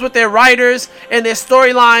problems with their writers and their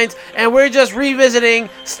storylines, and we're just revisiting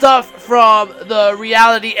stuff from the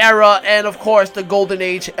reality era and, of course, the golden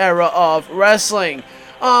age era of wrestling.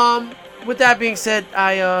 With that being said,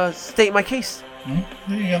 I state my case.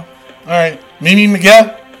 There you go. All right, Mimi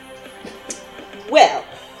Miguel. Well,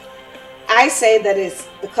 I say that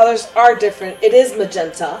the colors are different. It is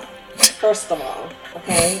magenta, first of all.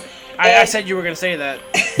 Okay. I said you were going to say that.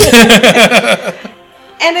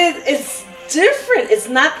 And it's different. It's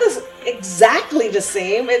not exactly the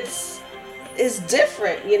same. It's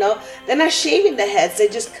different, you know. They're not shaving the heads. They're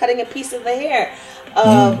just cutting a piece of the hair.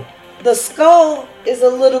 The skull is a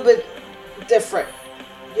little bit different,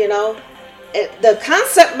 you know. The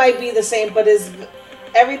concept might be the same, but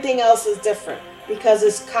everything else is different because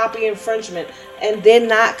it's copy infringement. And they're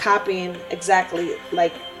not copying exactly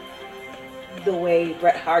like the way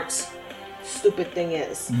Bret Hart's stupid thing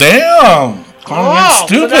is. Damn! Stupid.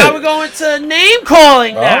 So now we're going to name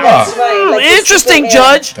calling now. That's right. Like interesting,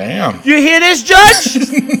 Judge. Damn. You hear this, Judge?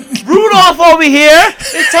 Rudolph over here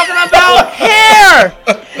is talking about hair.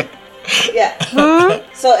 Yeah.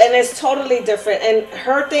 So, and it's totally different. And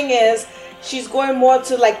her thing is, she's going more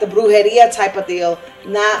to like the brujeria type of deal,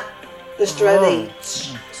 not the straight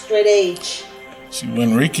age. She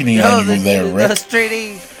went Rikini on you there, Rick. The straight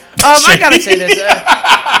age. I gotta say this.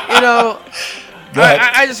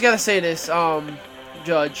 I just gotta say this,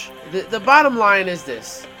 Judge. The bottom line is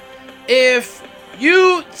this: if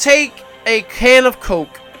you take a can of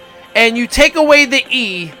Coke and you take away the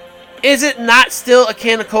E, is it not still a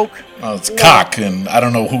can of Coke? Oh, it's cock, and I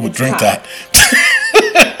don't know who would drink that.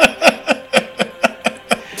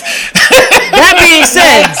 That being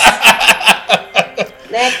said,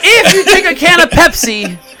 if you take a can of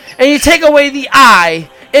Pepsi and you take away the I,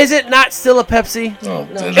 is it not still a Pepsi? Oh,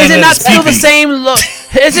 no. Is it not still the same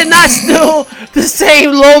Is it not still the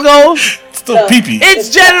same logo? Still pee-pee. It's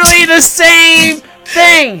generally the same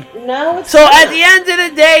thing. No, it's So not. at the end of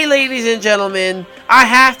the day, ladies and gentlemen, I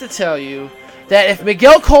have to tell you that if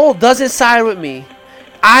Miguel Cole doesn't side with me,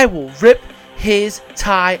 I will rip his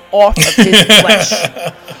tie off of his flesh.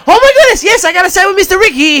 Oh my goodness! Yes, I gotta side with Mr.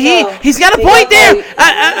 Rick. He's got a point there.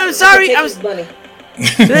 I'm sorry.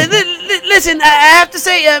 Listen, I have to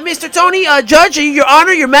say, Mr. Tony, Judge, Your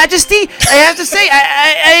Honor, Your Majesty, I have to say,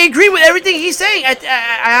 I agree with everything he's saying.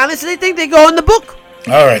 I honestly think they go in the book.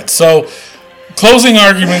 All right, so closing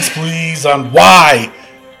arguments, please, on why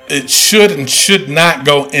it should and should not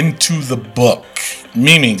go into the book.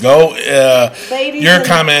 Mimi, go. Your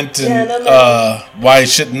comment and why it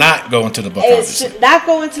should not go into the book. It should not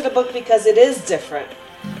go into the book because it is different.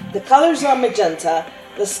 The colors are magenta.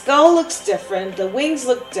 The skull looks different. The wings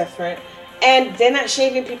look different. And they're not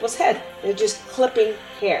shaving people's head. They're just clipping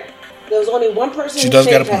hair. There was only one person who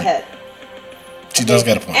shaved her head. She does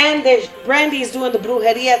got a point. And Brandy's doing the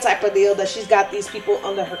brujeria type of deal that she's got these people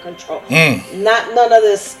under her control. None of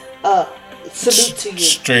this salute to you.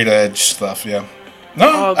 Straight edge stuff, yeah.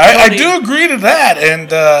 No, I do agree to that. And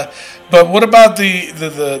but what about the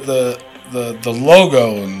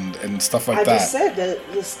logo and stuff like I that. just said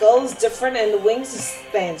the skull is different and the wings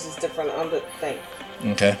spans is different on the thing.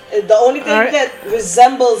 Okay. The only thing that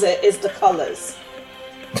resembles it is the colors.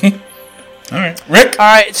 All right, Rick. All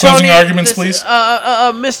right, closing Tony, arguments, please.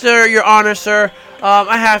 Mr. Your Honor, sir.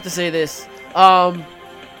 I have to say this.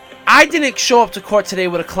 I didn't show up to court today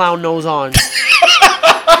with a clown nose on.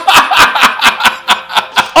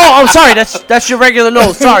 Oh, I'm sorry. That's your regular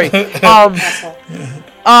nose. Sorry. But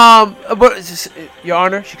Your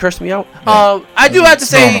Honor, she cursed me out. I do have to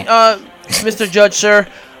say, Mr. Judge, sir.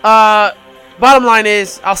 Bottom line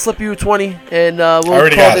is, I'll slip you 20, and we'll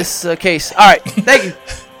call this case. All right. Thank you.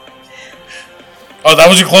 Oh, that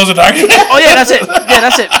was your closing argument? Oh, yeah, that's it. Yeah,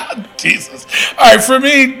 that's it. Jesus. All right, for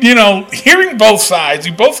me, hearing both sides,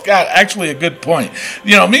 you both got actually a good point.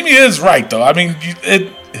 Mimi is right, though. I mean,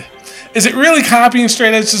 is it really copying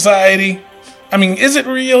Straight Edge Society? I mean, is it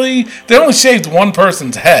really? They only shaved one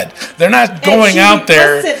person's head. They're not going out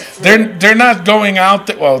there. They're not going out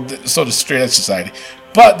there. Well, so does Straight Edge Society.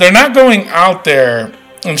 But they're not going out there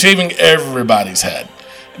and shaving everybody's head.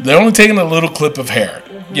 They're only taking a little clip of hair.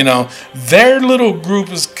 Their little group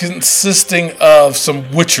is consisting of some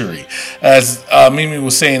witchery. As Mimi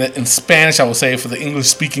was saying it in Spanish, I will say it for the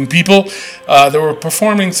English-speaking people. They were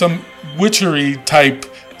performing some witchery-type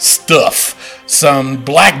stuff. Some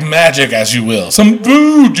black magic, as you will. Some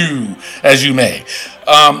voodoo, as you may.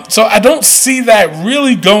 So I don't see that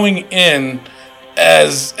really going in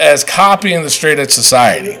as copying the Straight Edge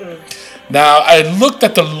Society. Now, I looked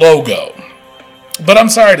at the logo. But I'm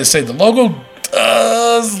sorry to say, the logo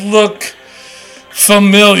does look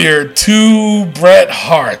familiar to Bret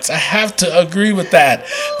Hart's. I have to agree with that.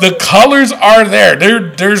 The colors are there.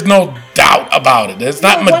 There's no doubt about it. It's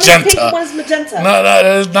not magenta. One is pink, one is magenta. No,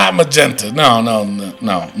 it's not magenta.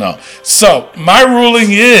 No. So, my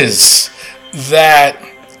ruling is that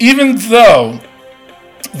even though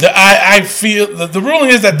I feel the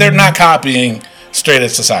ruling is that they're not copying Straight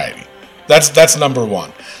Edge Society. That's number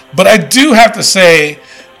one. But I do have to say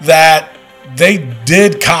that they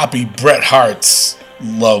did copy Bret Hart's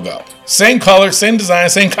logo. Same color, same design,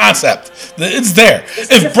 same concept. It's there.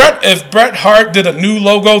 If Bret Hart did a new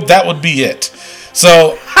logo, that would be it.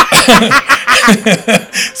 So,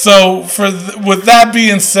 with that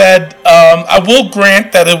being said, I will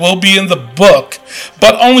grant that it will be in the book,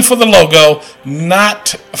 but only for the logo, not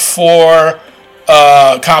for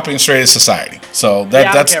copying Straight Edge Society. So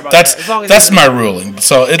that's my ruling.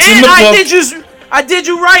 So it's in the book. I did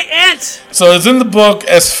you right, Ant. So it's in the book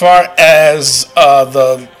as far as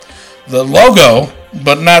the logo,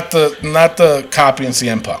 but not the copying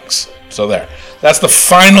CM Punks. So there. That's the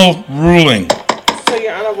final ruling. So,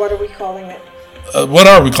 Your Honor, what are we calling it? What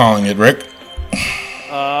are we calling it, Rick?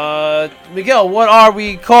 Miguel, what are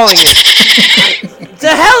we calling it? The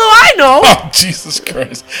hell do I know? Oh, Jesus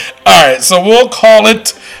Christ. All right, so we'll call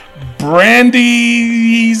it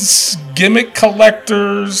Brandy's Gimmick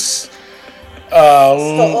Collectors.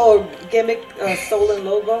 Stolen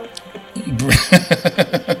logo?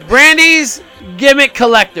 Brandy's Gimmick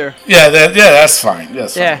Collector. Yeah, that's fine.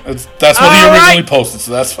 That's fine. Yeah. That's what he originally posted,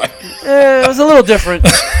 so that's fine. It was a little different.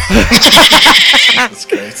 That's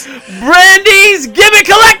great. Brandy's Gimmick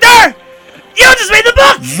Collector! You just made the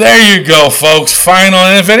book! There you go, folks. Final.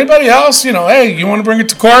 And if anybody else, hey, you want to bring it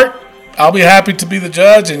to court, I'll be happy to be the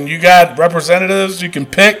judge. And you got representatives. You can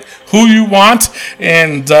pick who you want,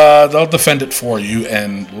 and they'll defend it for you,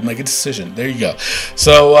 and we'll make a decision. There you go.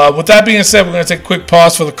 So with that being said, we're going to take a quick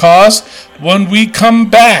pause for the cause. When we come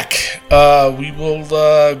back, we will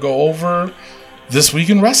go over This Week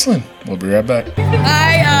in Wrestling. We'll be right back.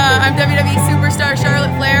 Hi, I'm WWE superstar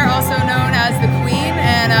Charlotte Flair, also known as the Queen,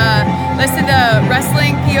 and listen to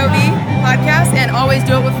Wrestling POV podcast, and always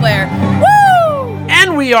do it with Flair. Woo!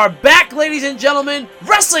 And we are back, ladies and gentlemen.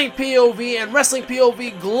 Wrestling POV and Wrestling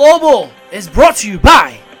POV Global is brought to you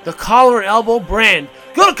by the Collar and Elbow brand.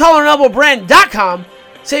 Go to collarandelbowbrand.com.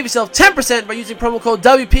 Save yourself 10% by using promo code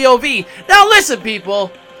WPOV. Now listen,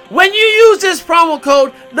 people. When you use this promo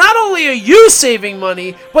code, not only are you saving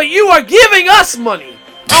money, but you are giving us money.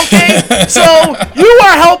 Okay? So you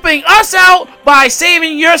are helping us out by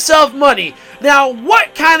saving yourself money. Now,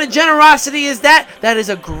 what kind of generosity is that? That is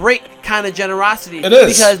a great kind of generosity. It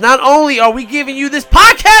is. Because not only are we giving you this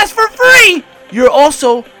podcast for free, you're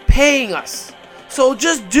also paying us. So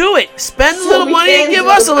just do it. Spend a little money and give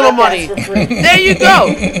us a little money. There you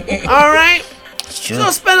go. All right?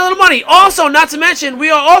 So spend a little money. Also, not to mention,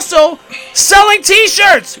 we are also selling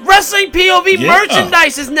t-shirts. Wrestling POV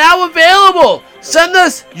merchandise is now available. Send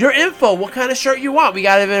us your info. What kind of shirt you want? We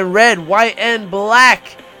got it in red, white, and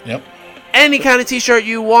black. Yep. any kind of t-shirt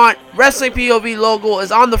you want. Wrestling POV logo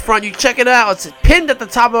is on the front. You check it out. It's pinned at the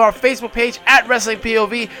top of our Facebook page at Wrestling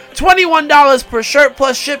POV. $21 per shirt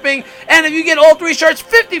plus shipping. And if you get all 3 shirts,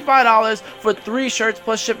 $55 for 3 shirts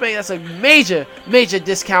plus shipping. That's a major, major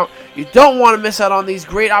discount. You don't want to miss out on these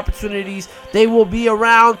great opportunities. They will be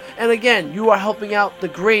around. And again, you are helping out the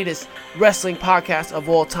greatest wrestling podcast of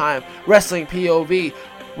all time, Wrestling POV,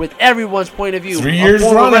 with everyone's point of view. 3 years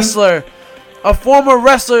running. A former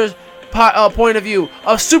wrestler's point of view,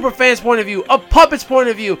 a super fan's point of view, a puppet's point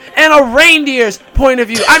of view, and a reindeer's point of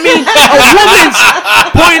view. I mean, a woman's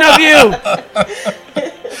point of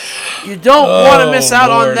view. You don't want to miss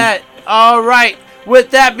out on that. All right.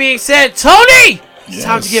 With that being said, Tony, it's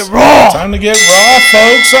time to get raw. Time to get raw,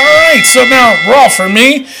 folks. All right. So now, raw for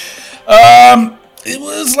me, it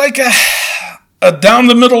was like a down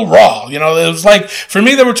the middle raw. You know, it was like, for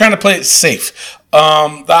me, they were trying to play it safe.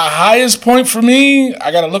 The highest point for me,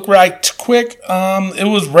 I gotta look right quick. It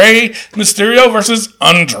was Rey Mysterio versus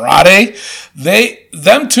Andrade.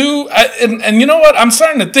 Them two, and you know what? I'm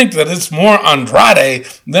starting to think that it's more Andrade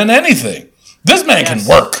than anything. This man can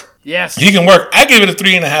work. Yes. He can work. I gave it a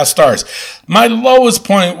 3.5 stars. My lowest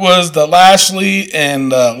point was the Lashley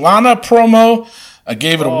and Lana promo. I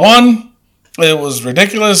gave it a 1. It was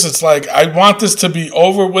ridiculous. It's like, I want this to be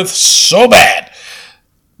over with so bad.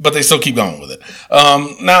 But they still keep going with it.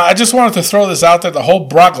 Now, I just wanted to throw this out there, the whole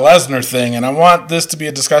Brock Lesnar thing, and I want this to be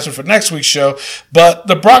a discussion for next week's show. But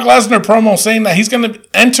the Brock Lesnar promo saying that he's going to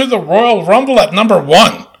enter the Royal Rumble at number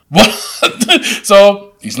 1. What?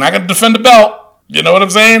 So he's not going to defend the belt. You know what I'm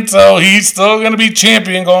saying? So he's still going to be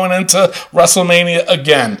champion going into WrestleMania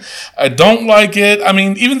again. I don't like it. I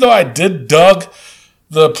mean, even though I did dug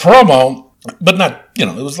the promo, but not, you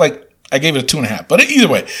know, it was like, I gave it a 2.5. But either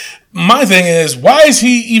way, my thing is, why is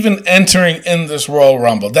he even entering in this Royal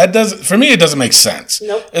Rumble? For me, it doesn't make sense.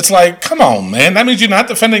 Nope. It's like, come on, man. That means you're not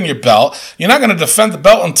defending your belt. You're not going to defend the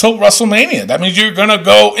belt until WrestleMania. That means you're going to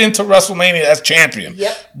go into WrestleMania as champion.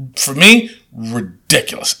 Yep. For me,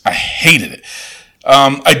 ridiculous. I hated it.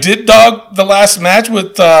 I did dog the last match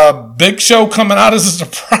with Big Show coming out as a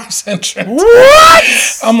surprise entrance.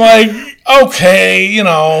 What? I'm like, okay, you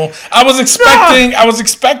know, I was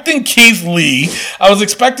expecting Keith Lee. I was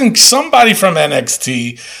expecting somebody from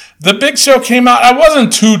NXT. The Big Show came out. I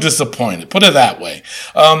wasn't too disappointed, put it that way,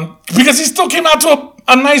 because he still came out to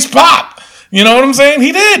a nice pop. You know what I'm saying?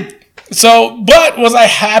 He did. So, but was I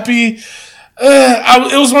happy?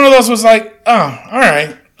 It was one of those was like, oh, all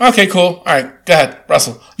right. Okay, cool. All right, go ahead,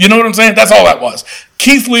 Russell. You know what I'm saying? That's all that was.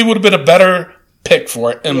 Keith Lee would have been a better pick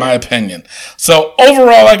for it, in my opinion. So,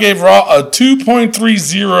 overall, I gave Raw a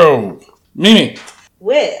 2.30. Mimi.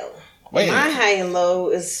 Well, my high and low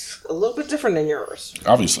is a little bit different than yours.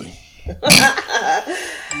 Obviously. My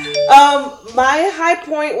high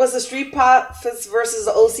point was the Street Profits versus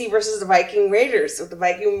the OC versus the Viking Raiders, with the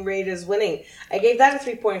Viking Raiders winning. I gave that a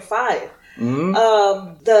 3.5.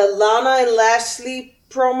 Mm-hmm. The Lana and Lashley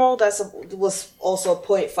promo, was also a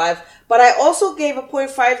 0.5, but I also gave a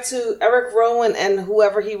 0.5 to Eric Rowan and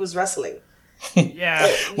whoever he was wrestling.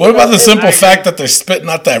 Yeah. What about the simple fact that they're spitting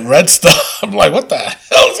out that red stuff? I'm like, what the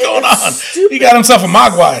hell is going on? Stupid. He got himself a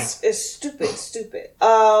Mogwai. It's stupid.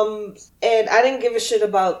 And I didn't give a shit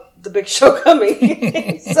about the Big Show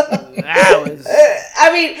coming. So, that was...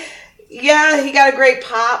 I mean, yeah, he got a great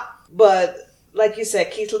pop, but like you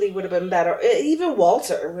said, Keith Lee would have been better. Even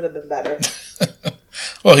Walter would have been better.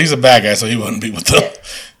 Well, he's a bad guy, so he wouldn't be with them. Yeah.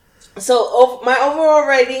 So my overall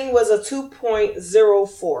rating was a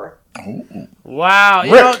 2.04. Ooh. Wow.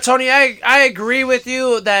 You know, Tony, I agree with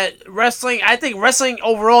you that I think wrestling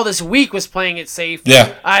overall this week was playing it safe.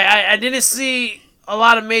 Yeah. I didn't see a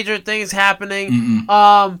lot of major things happening.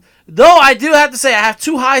 Though I do have to say, I have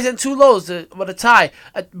 2 highs and 2 lows with a tie.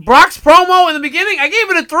 Brock's promo in the beginning, I gave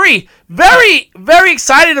it a 3. Very, very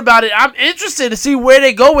excited about it. I'm interested to see where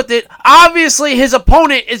they go with it. Obviously, his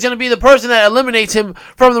opponent is going to be the person that eliminates him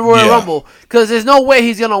from the Royal Rumble, because there's no way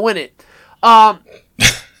he's going to win it.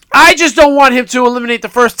 I just don't want him to eliminate the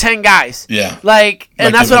first 10 guys. Yeah.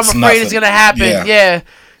 And that's what I'm afraid is going to happen. Yeah.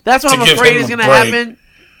 That's what I'm afraid is going to happen.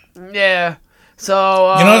 Yeah.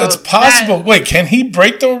 So you know, it's possible. Wait, can he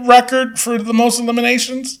break the record for the most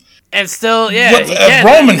eliminations? And still, yeah,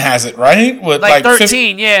 Roman has it, right? With like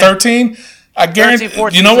 13, 13. I guarantee.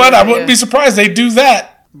 14, you know what? I wouldn't be surprised they do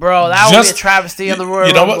that. Bro, that would be a travesty on the Royal Rumble.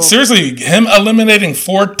 You know what? Seriously, him eliminating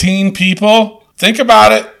 14 people. Think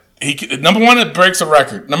about it. Number 1, it breaks a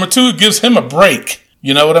record. Number 2, it gives him a break.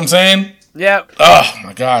 You know what I'm saying? Yep. Oh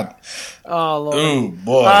my God. Oh, Lord. Ooh,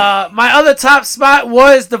 boy. My other top spot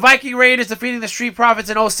was the Viking Raiders defeating the Street Profits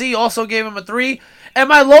and OC. Also gave him a 3. And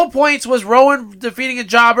my low points was Rowan defeating a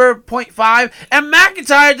jobber, 0.5, and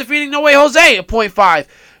McIntyre defeating No Way Jose, a 0.5.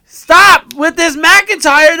 Stop with this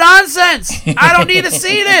McIntyre nonsense. I don't need to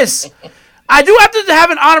see this. I do have to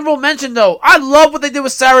have an honorable mention, though. I love what they did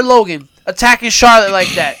with Sarah Logan, attacking Charlotte like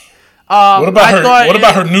that. What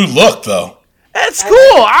about her new look, though? It's cool.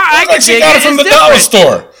 I like she got it from the dollar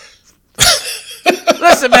store.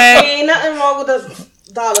 Listen, man. Ain't nothing wrong with the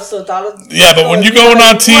dollar store. Yeah, but when you're going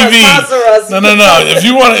on TV, no. If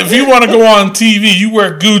you want to go on TV, you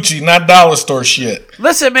wear Gucci, not dollar store shit.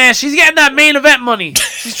 Listen, man. She's getting that main event money.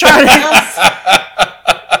 She's trying to.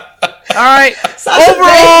 All right.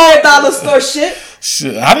 Overall, dollar store shit.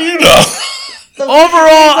 Shit. How do you know?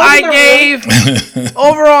 Overall, I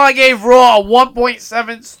gave Raw a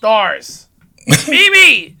 1.7 stars.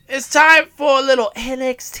 Mimi, it's time for a little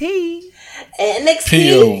NXT.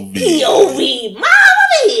 POV. Mama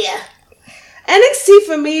mia. NXT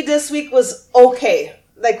for me this week was okay.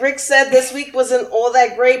 Like Rick said, this week wasn't all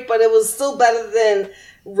that great, but it was still better than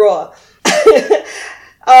Raw.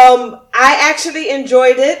 I actually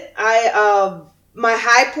enjoyed it. My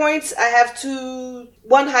high points, I have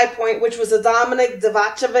one high point, which was a Dominic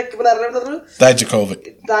Dijakovic,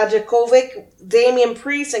 Damian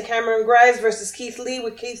Priest, and Cameron Grimes versus Keith Lee,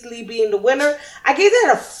 with Keith Lee being the winner. I gave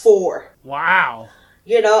that a 4. Wow.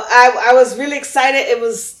 You know, I was really excited. It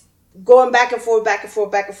was going back and forth. I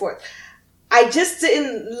just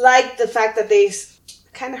didn't like the fact that they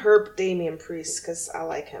kind of hurt Damian Priest, because I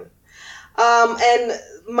like him. And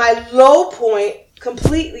my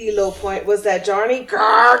completely low point, was that Johnny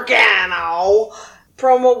Gargano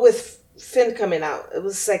promo with Finn coming out. It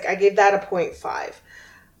was like, I gave that a 0.5. Yeah,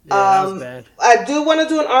 that was bad. I do want to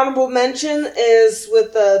do an honorable mention is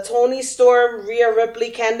with Toni Storm, Rhea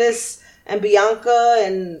Ripley, Candice, and Bianca,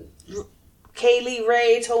 and Kaylee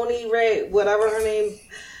Ray, Tony Ray, whatever her name,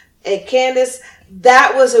 and Candice.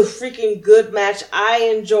 That was a freaking good match.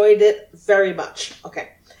 I enjoyed it very much. Okay.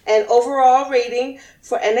 And overall rating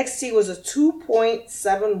for NXT was a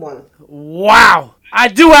 2.71. Wow. I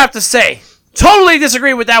do have to say, totally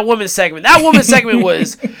disagree with that women's segment. That women's segment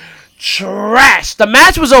was trash. The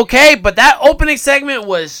match was okay, but that opening segment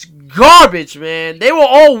was garbage, man. They were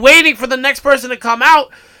all waiting for the next person to come out.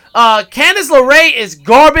 Candice LeRae is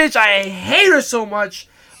garbage. I hate her so much.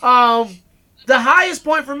 The highest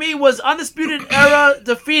point for me was Undisputed Era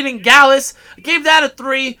defeating Gallus. I gave that a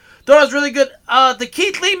 3. Thought it was really good. The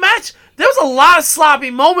Keith Lee match, there was a lot of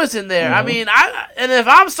sloppy moments in there. I mean, and if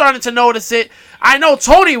I'm starting to notice it, I know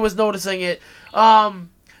Tony was noticing it. The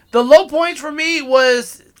low points for me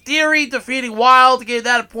was Theory defeating Wild, gave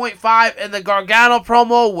that a 0.5, and the Gargano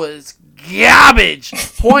promo was garbage.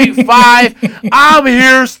 0.5. I'm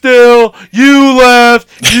here still. You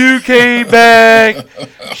left. You came back.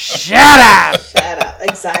 Shut up.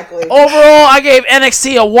 Exactly. Overall, I gave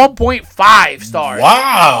NXT a 1.5 stars.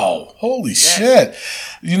 Wow. Holy shit.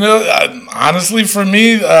 You know, honestly, for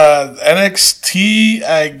me, NXT,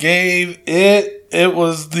 I gave it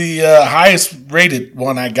was the highest rated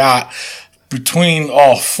one I got between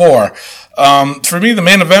all 4. For me, the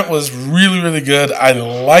main event was really, really good. I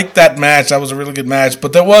liked that match. That was a really good match,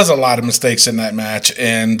 but there was a lot of mistakes in that match.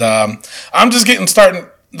 And I'm just getting started.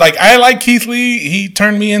 Like, I like Keith Lee. He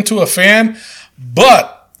turned me into a fan,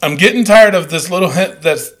 but I'm getting tired of this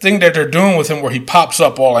that thing that they're doing with him where he pops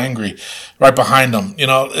up all angry right behind him. You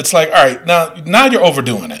know, it's like, all right, now you're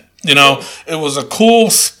overdoing it. You know, it was a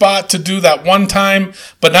cool spot to do that one time,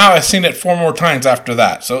 but now I've seen it 4 more times after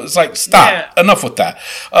that. So it's like, stop. Enough with that.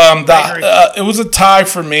 It was a tie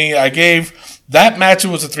for me. I gave that match, it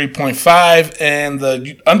was a 3.5, and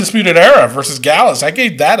the Undisputed Era versus Gallus, I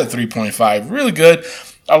gave that a 3.5. Really good.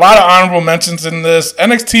 A lot of honorable mentions in this.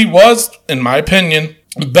 NXT was, in my opinion,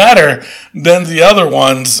 better than the other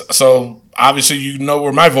ones. So obviously, you know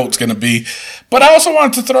where my vote's going to be. But I also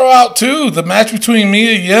wanted to throw out, too, the match between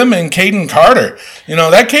Mia Yim and Kaden Carter. You know,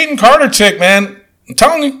 that Kaden Carter chick, man, I'm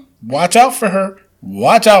telling you, watch out for her.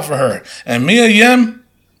 Watch out for her. And Mia Yim,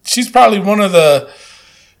 she's probably one of the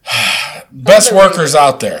best workers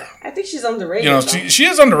out there. I think she's underrated. You know, she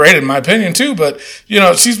is underrated in my opinion, too. But, you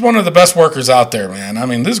know, she's one of the best workers out there, man. I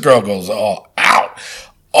mean, this girl goes all out.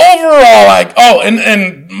 Overall,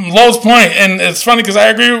 and Lowe's point, and it's funny because I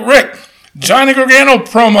agree with Rick. Johnny Gargano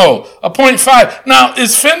promo, a 0.5. Now,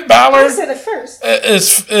 is Finn Balor? I said it first.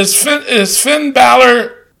 Is Finn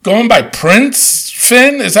Balor going by Prince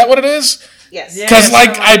Finn? Is that what it is? Yes. Because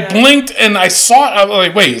I blinked and I saw it. I was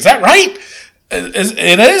like, wait, is that right?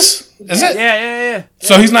 It is? Is it? Yeah.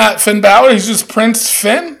 So he's not Finn Balor. He's just Prince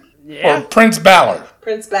Finn, or Prince Balor.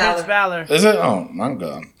 Prince Balor. Is it? Oh, I'm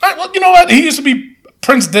gone. All right, well, you know what? He used to be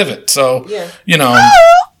Prince Divot. So you know.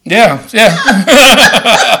 Yeah.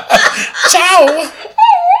 Ciao.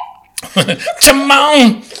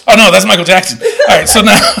 Chamon. Oh no, that's Michael Jackson. All right, so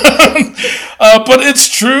now, but it's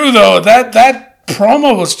true though that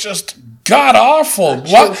promo was just god awful.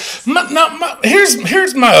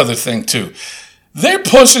 Here's my other thing too. They're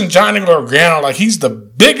pushing Johnny Gargano like he's the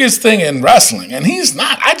biggest thing in wrestling, and he's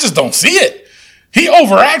not. I just don't see it. He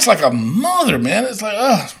overacts like a mother, man. It's like,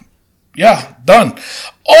 yeah, done.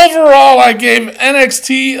 Overall, I gave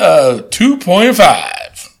NXT a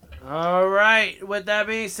 2.5. All right. With that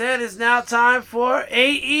being said, it's now time for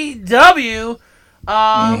AEW. You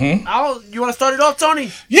want to start it off,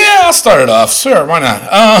 Tony? Yeah, I'll start it off. Sure, why not?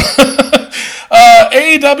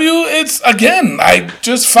 AEW, it's, again, I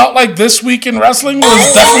just felt like this week in wrestling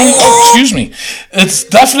was definitely, it's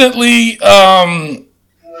definitely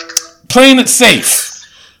playing it safe.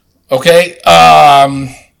 Okay?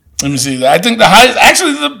 Let me see. I think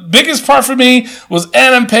the biggest part for me was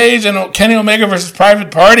Adam Page and Kenny Omega versus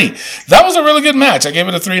Private Party. That was a really good match. I gave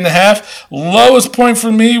it a 3.5. Lowest point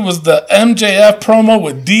for me was the MJF promo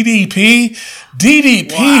with DDP.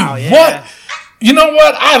 DDP, wow, yeah. What? You know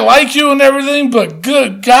what? I like you and everything, but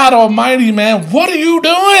good God Almighty, man, what are you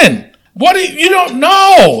doing? You don't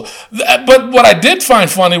know. But what I did find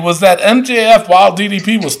funny was that MJF, while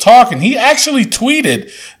DDP was talking, he actually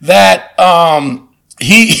tweeted that.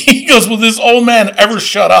 He goes, will this old man ever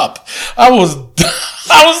shut up? I was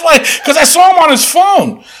like, because I saw him on his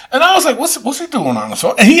phone, and I was like, what's he doing on his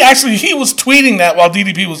phone? And he was tweeting that while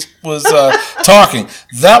DDP was talking.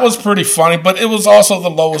 That was pretty funny, but it was also the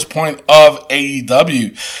lowest point of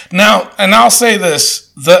AEW. Now, and I'll say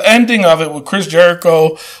this, the ending of it with Chris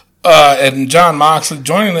Jericho and Jon Moxley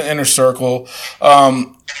joining the Inner Circle,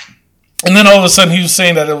 and then all of a sudden he was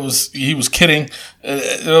saying that he was kidding.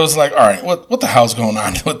 It was like, all right, what the hell's going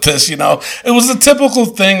on with this? You know, it was a typical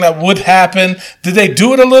thing that would happen. Did they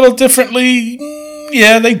do it a little differently?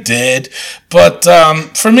 Yeah, they did. But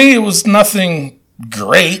for me, it was nothing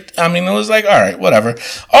great. I mean, it was like, all right, whatever.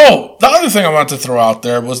 Oh, the other thing I wanted to throw out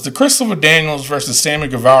there was the Christopher Daniels versus Sammy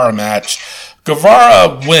Guevara match.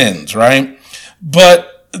 Guevara wins, right?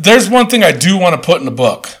 But there's one thing I do want to put in the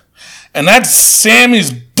book, and that's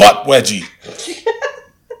Sammy's butt wedgie.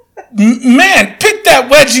 Man, pick that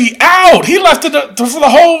wedgie out. He left it for the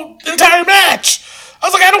whole entire match. I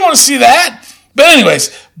was like, I don't want to see that. But anyways,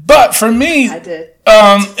 for me, I did.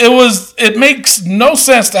 It makes no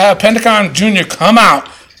sense to have Pentagon Jr. come out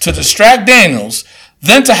to distract Daniels,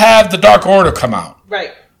 then to have the Dark Order come out.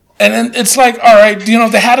 Right. And then it's like, all right, they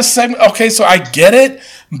had a segment. Okay, so I get it,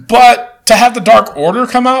 but to have the Dark Order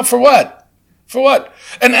come out for what? For what?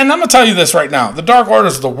 And I'm going to tell you this right now. The Dark Order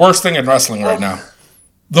is the worst thing in wrestling right now.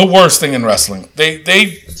 The worst thing in wrestling.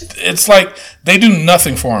 It's like they do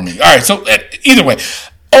nothing for me. All right, so either way,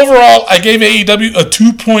 overall, I gave AEW a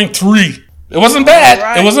 2.3. It wasn't bad.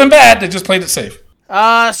 Right. It wasn't bad. They just played it safe.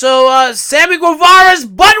 So Sammy Guevara's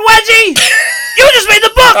butt wedgie. You just made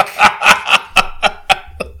the book.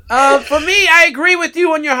 For me, I agree with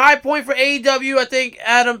you on your high point for AEW. I think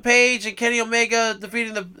Adam Page and Kenny Omega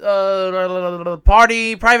defeating the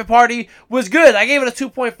Private Party was good. I gave it a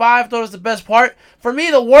 2.5. Thought it was the best part. For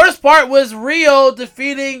me, the worst part was Rio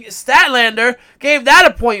defeating Statlander. Gave that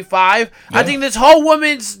a 0.5. Yeah. I think this whole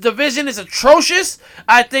women's division is atrocious.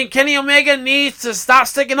 I think Kenny Omega needs to stop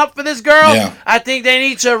sticking up for this girl. Yeah. I think they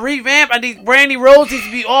need to revamp. I think Brandy Rose needs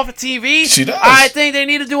to be off of TV. She does. I think they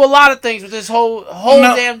need to do a lot of things with this whole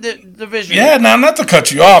damn division. Yeah, now not to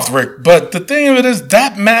cut you off, Rick, but the thing of it is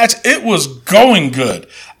that match, it was going good.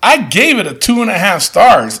 I gave it a 2.5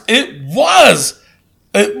 stars. It was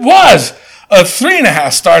a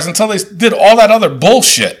 3.5 stars until they did all that other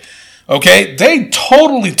bullshit. Okay? They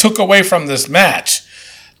totally took away from this match.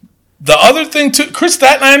 The other thing too, Chris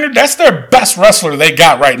Statlander, that's their best wrestler they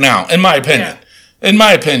got right now, in my opinion. Yeah. In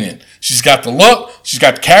my opinion. She's got the look, she's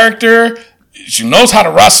got the character, she knows how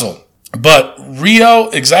to wrestle. But Rio,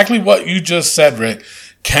 exactly what you just said, Rick,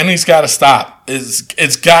 Kenny's got to stop.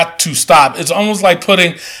 It's got to stop. It's almost like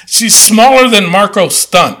she's smaller than Marco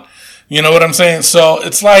Stunt. You know what I'm saying? So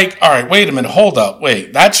it's like, all right, wait a minute, hold up.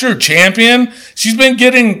 Wait, that's your champion? She's been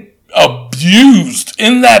getting abused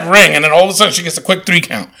in that ring, and then all of a sudden she gets a quick 3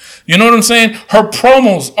 count. You know what I'm saying? Her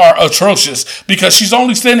promos are atrocious because she's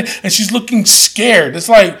only standing and she's looking scared. It's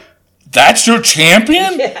like, that's your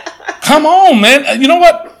champion? Yeah. Come on, man. You know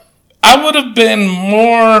what? I would have been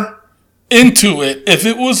more into it if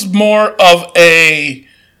it was more of a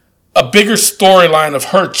bigger storyline of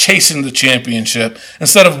her chasing the championship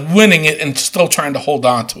instead of winning it and still trying to hold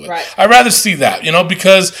on to it. Right. I'd rather see that,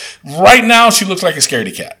 because right now she looks like a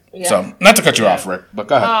scaredy cat. Yeah. So, not to cut you off, Rick, but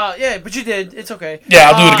go ahead. Yeah, but you did. It's okay.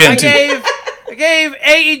 Yeah, I'll do it again, too. I gave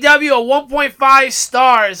AEW a 1.5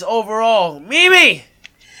 stars overall. Mimi!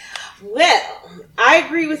 Well, I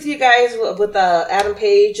agree with you guys with Adam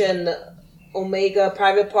Page and Omega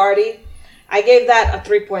Private Party. I gave that a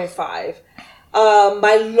 3.5.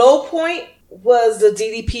 My low point was the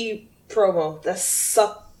DDP promo that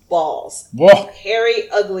sucked balls. Whoa. Hairy,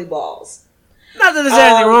 ugly balls. Not that there's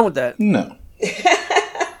anything wrong with that. No.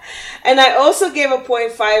 And I also gave a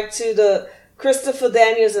 0.5 to the Christopher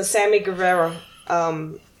Daniels and Sammy Guevara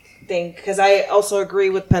thing, because I also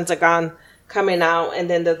agree with Pentagon coming out and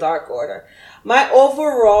then the Dark Order. My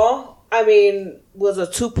overall, was a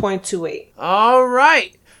 2.28. All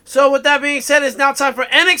right. So with that being said, it's now time for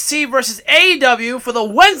NXT versus AEW for the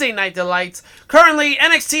Wednesday Night Delights. Currently,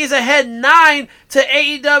 NXT is ahead 9 to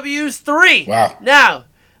AEW's 3. Wow. Now,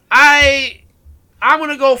 I'm going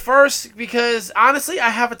to go first because, honestly, I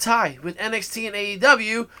have a tie with NXT and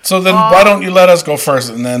AEW. So then why don't you let us go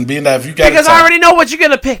first? And then being that if you got because I already know what you're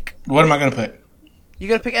going to pick. What am I going to pick? You're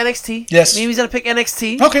going to pick NXT? Yes. Mimi's going to pick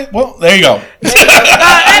NXT. Okay, well, there you go.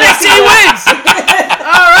 NXT wins!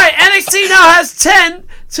 All right, NXT now has 10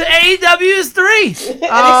 to AEW's 3. Yeah,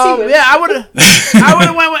 I would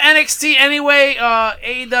have went with NXT anyway.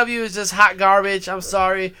 AEW is just hot garbage. I'm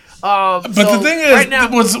sorry. But the thing is, right now,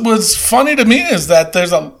 what's funny to me is that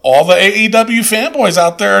there's all the AEW fanboys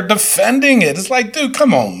out there are defending it. It's like, dude,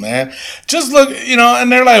 come on, man. Just look,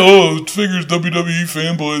 and they're like, oh, it figures WWE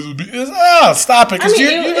fanboys would be. Stop it, because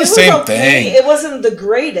you're the same thing. It wasn't the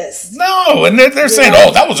greatest. No, and they're saying,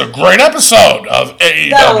 oh, that was a great episode of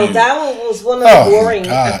AEW. No, that one was one of the boring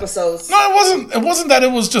episodes. No, it wasn't. It wasn't that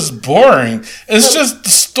it was just boring. It's just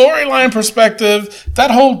the storyline perspective.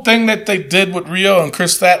 That whole thing that they did with Rio and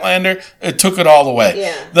Chris Statlander, it took it all away.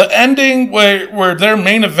 Yeah. The ending where their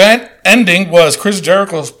main event ending was Chris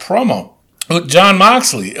Jericho's promo with Jon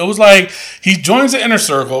Moxley. It was like he joins the Inner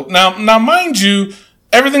Circle. Now, mind you,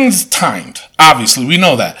 everything's timed. Obviously, we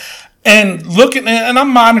know that. And and I'm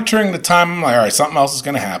monitoring the time. I'm like, all right, something else is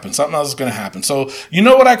going to happen. Something else is going to happen. So, you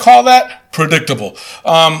know what I call that? Predictable.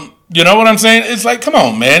 You know what I'm saying? It's like, come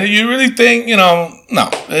on, man. You really think, no.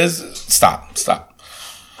 Stop.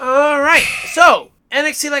 All right. So,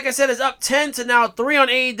 NXT, like I said, is up 10 to now 3 on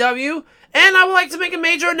AEW. And I would like to make a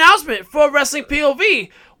major announcement for Wrestling POV.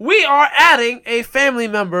 We are adding a family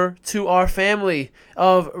member to our family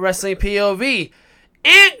of Wrestling POV.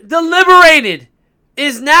 Ant the Liberated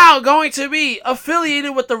is now going to be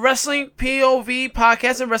affiliated with the Wrestling POV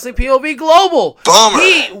podcast and Wrestling POV Global. Bummer.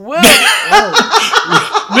 He will.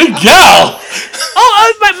 Miguel!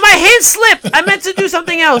 My hand slipped. I meant to do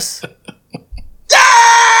something else.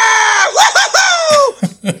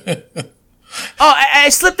 I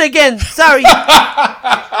slipped again. Sorry.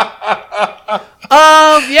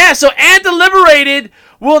 So Ant the Liberated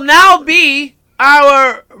will now be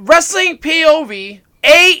our Wrestling POV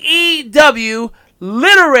AEW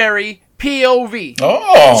Literary POV.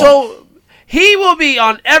 Oh. So he will be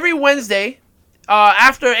on every Wednesday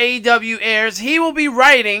after AEW airs. He will be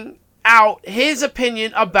writing out his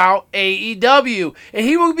opinion about AEW, and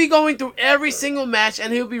he will be going through every single match,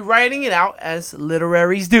 and he'll be writing it out as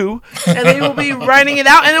literaries do, and he will be writing it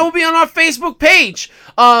out, and it will be on our Facebook page.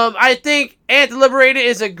 I think Ant the Liberated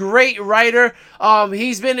is a great writer.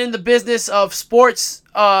 He's been in the business of sports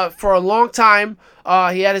for a long time.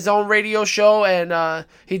 He had his own radio show, and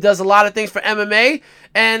he does a lot of things for MMA,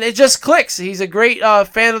 and it just clicks. He's a great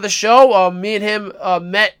fan of the show. Me and him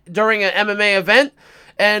met during an MMA event.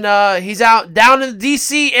 And he's out down in the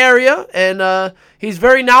D.C. area, and he's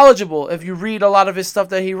very knowledgeable if you read a lot of his stuff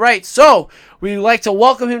that he writes. So we'd like to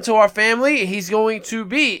welcome him to our family. He's going to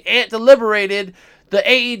be Ant the Liberated, the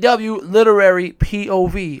AEW Literary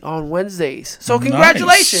POV on Wednesdays. So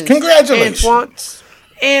congratulations. Nice. Congratulations.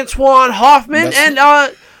 Antoine Hoffman and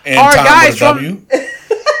our guys from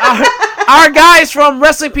our guys from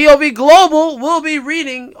Wrestling POV Global will be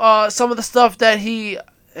reading some of the stuff that he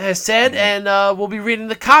has said, and we'll be reading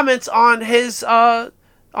the comments on his articles.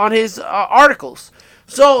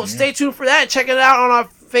 So stay tuned for that. Check it out on our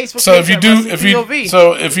Facebook page.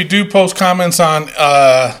 If you do post comments on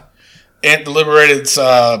Ant the Liberated's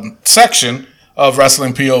section of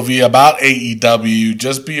Wrestling POV about AEW,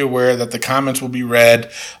 just be aware that the comments will be read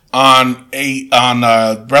on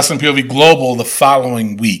Wrestling POV Global the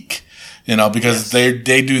following week. Because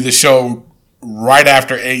they do the show right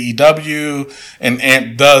after AEW, and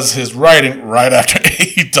Ant does his writing right after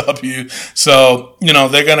AEW. So,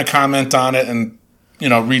 they're going to comment on it and,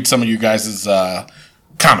 read some of you guys'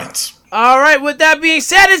 comments. All right, with that being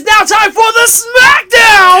said, it's now time for the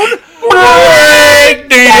SmackDown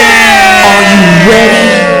Breakdown! Are you ready?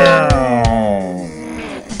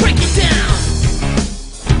 Break it down.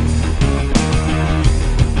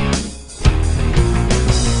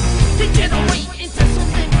 degenerate into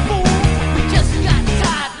something fool. We just got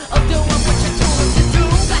tired of doing what you told us to do.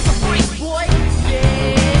 That's a break, boy.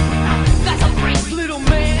 Yeah, that's a break, little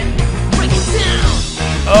man. Break it down.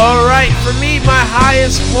 All right, for me, my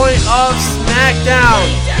highest point of SmackDown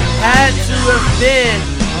had to have been.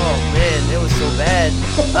 Oh man, it was so bad.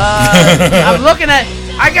 I'm looking at.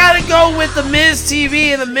 I gotta go with the Miz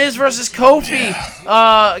TV and the Miz versus Kofi.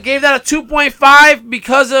 Gave that a 2.5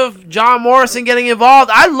 because of John Morrison getting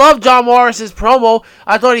involved. I love John Morrison's promo.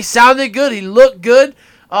 I thought he sounded good. He looked good.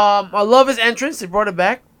 I love his entrance. They brought it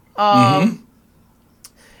back. And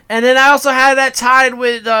then I also had that tied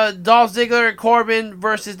with Dolph Ziggler and Corbin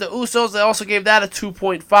versus the Usos. I also gave that a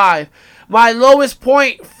 2.5. My lowest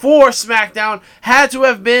point for SmackDown had to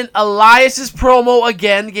have been Elias's promo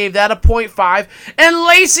again, gave that a 0.5, and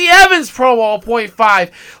Lacey Evans' promo a 0.5.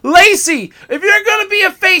 Lacey, if you're going to be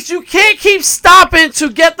a face, you can't keep stopping to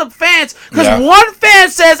get the fans, because one fan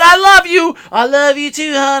says, I love you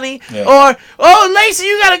too, honey, or, oh, Lacey,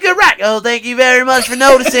 you got a good rack, oh, thank you very much for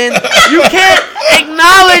noticing. You can't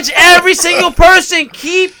acknowledge every single person.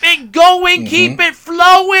 Keep it going, keep it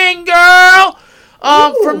flowing, girl.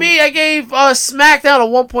 For me, I gave SmackDown a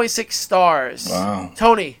 1.6 stars. Wow.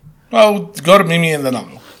 Tony. Well, go to Mimi and then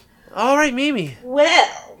I'll. All right, Mimi. Well,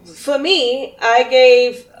 for me, I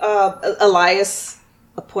gave Elias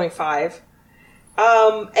a 0.5.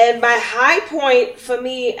 And my high point for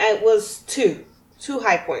me, it was two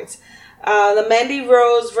high points. The Mandy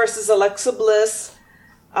Rose versus Alexa Bliss.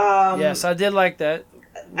 Yes, I did like that.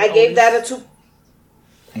 I gave that a 2.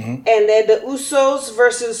 And then the Usos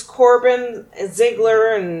versus Corbin and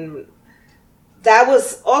Ziggler, and that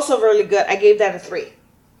was also really good. I gave that a 3.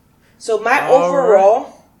 So my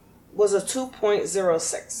overall was a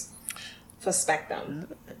 2.06 for SmackDown.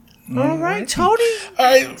 All right, Tony.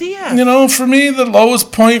 For me, the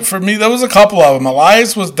lowest point for me, there was a couple of them.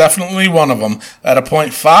 Elias was definitely one of them at a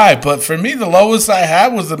 0.5. But for me, the lowest I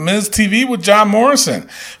had was the Miz TV with John Morrison.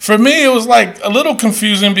 For me, it was like a little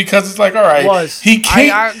confusing because it's like, all right, he came,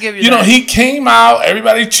 I'll give you that. He came out,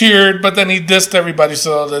 everybody cheered, but then he dissed everybody.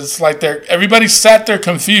 So it's like everybody sat there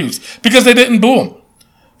confused because they didn't boo him.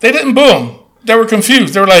 They didn't boo him. They were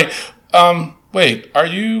confused. They were like, are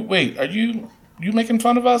you making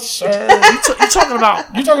fun of us? Or you talking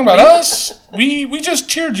about us? We just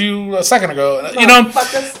cheered you a second ago.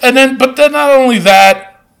 But then not only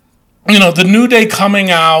that, the New Day coming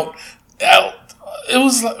out, it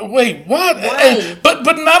was like, wait, what?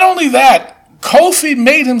 But not only that, Kofi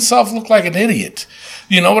made himself look like an idiot.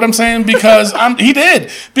 You know what I'm saying? Because he did.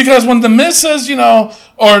 Because when the Miz says, or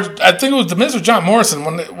I think it was the Miz or John Morrison,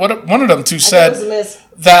 one of them two said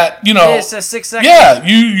that, it's a 6 seconds. Yeah,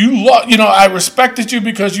 I respected you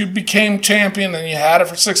because you became champion and you had it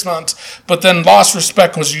for 6 months, but then lost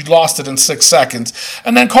respect because you lost it in 6 seconds.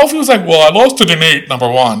 And then Kofi was like, well, I lost it in 8, number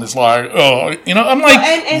one. It's like, I'm like,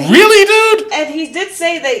 really, dude? And he did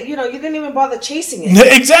say that, you didn't even bother chasing it.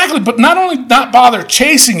 Exactly, but not only not bother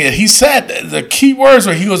chasing it, he said the key words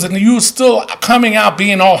where he was, and you were still coming out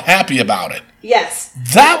being all happy about it. Yes.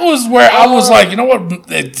 That was where I was like, you know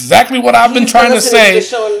what, exactly what I've been trying to say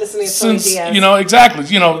since, exactly,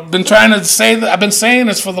 been trying to say that. I've been saying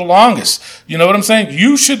this for the longest. You know what I'm saying?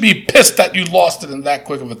 You should be pissed that you lost it in that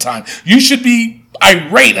quick of a time. You should be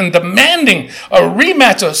irate and demanding a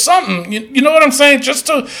rematch or something. You know what I'm saying? Just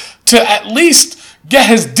to at least get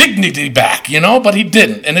his dignity back, but he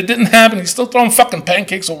didn't. And it didn't happen. He's still throwing fucking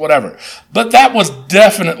pancakes or whatever. But that was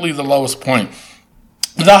definitely the lowest point.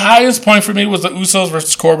 The highest point for me was the Usos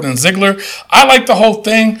versus Corbin and Ziggler. I liked the whole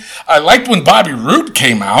thing. I liked when Bobby Roode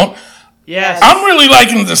came out. Yes. I'm really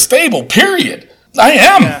liking the stable, period. I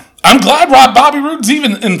am. Yeah. I'm glad Bobby Roode's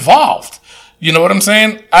even involved. You know what I'm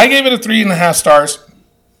saying? I gave it a 3.5 stars.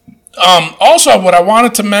 Also, what I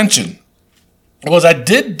wanted to mention was I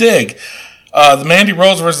did dig the Mandy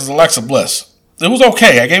Rose versus Alexa Bliss. It was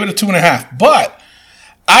okay. I gave it a 2.5. But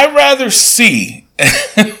I'd rather see...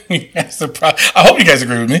 I hope you guys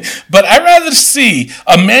agree with me, but I'd rather see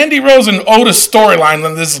a Mandy Rose and Otis storyline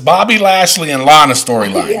than this Bobby Lashley and Lana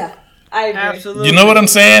storyline. Yeah, I agree. Absolutely. You know what I'm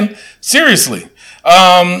saying? Seriously.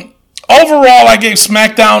 Overall, I gave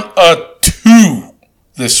SmackDown a 2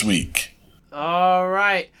 this week. All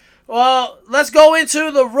right. Well, let's go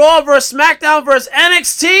into the Raw versus SmackDown versus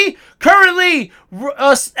NXT. Currently,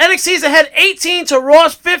 NXT is ahead 18 to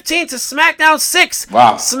Raw's 15 to SmackDown 6.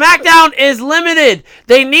 Wow. SmackDown is limited.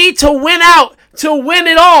 They need to win out to win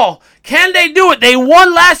it all. Can they do it? They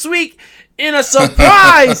won last week in a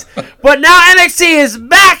surprise, but now NXT is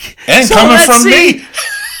back. And so coming let's from see me.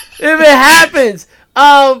 if it happens.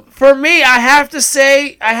 For me, I have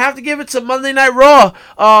to give it to Monday Night Raw.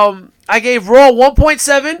 I gave Raw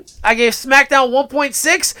 1.7, I gave SmackDown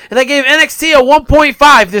 1.6, and I gave NXT a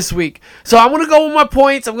 1.5 this week. So I'm going to go with my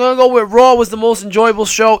points. I'm going to go with Raw was the most enjoyable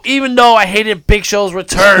show, even though I hated Big Show's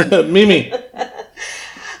return. Mimi.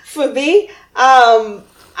 For me,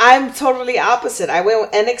 I'm totally opposite. I went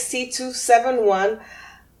with NXT 271.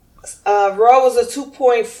 Raw was a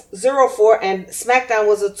 2.04 and SmackDown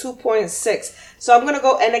was a 2.6. So I'm going to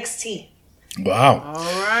go NXT. Wow.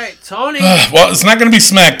 All right, Tony. Well, it's not going to be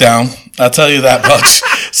SmackDown. I'll tell you that much.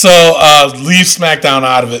 So leave SmackDown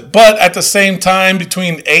out of it. But at the same time,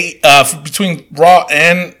 between Raw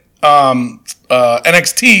and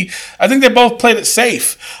NXT, I think they both played it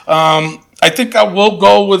safe. I think I will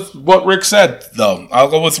go with what Rick said, though. I'll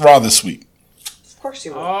go with Raw this week. Of course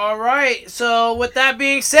you will. All right. So with that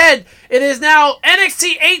being said, it is now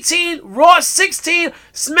NXT 18, Raw 16,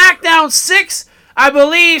 SmackDown 6. I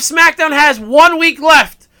believe SmackDown has 1 week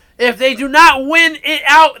left. If they do not win it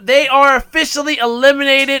out, they are officially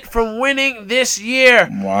eliminated from winning this year.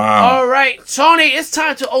 Wow. All right, Tony, it's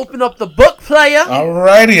time to open up the book, player. All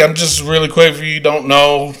righty. I'm just really quick. If you don't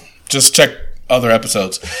know, just check other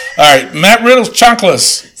episodes. All right. Matt Riddle's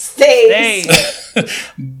chunkless. Stays.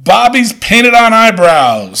 Bobby's painted on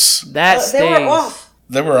eyebrows. That stays. They were off.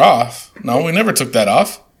 They were off. No, we never took that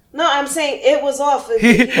off. No, I'm saying it was off. Well, on,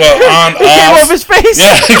 It came off. off his face.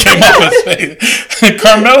 Yeah, it came off his face.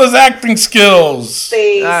 Carmella's acting skills.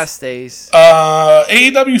 Stays. That stays.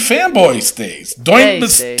 AEW fanboy stays. Doink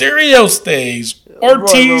Stays. Mysterio stays.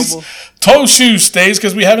 Ortiz Rumble. toe shoe stays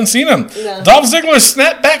because we haven't seen him. No. Dolph Ziggler's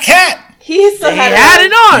snapback hat. He still He had had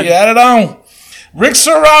it on. He had it on. Rick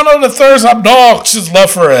Serrano III's obnoxious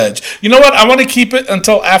love for Edge. You know what? I want to keep it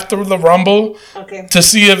until after the Rumble Okay. to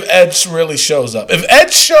see if Edge really shows up. If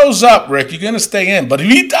Edge shows up, Rick, you're going to stay in. But if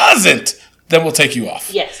he doesn't, then we'll take you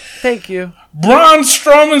off. Yes. Thank you. Braun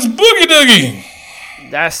Strowman's Boogie Doogie.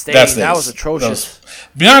 That stays. That stays. That was atrocious.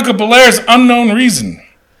 Bianca Belair's Unknown Reason.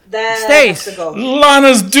 That Stays. has to go.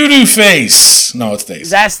 Lana's Doo-Doo Face. No, it stays.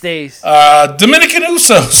 That stays. Dominican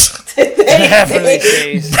Usos. Definitely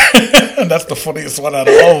stays. That's the funniest one out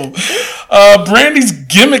of all of them. Brandy's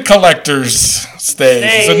Gimmick Collectors stays.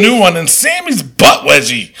 It's a new one. And Sammy's Butt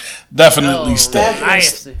Wedgie definitely stays.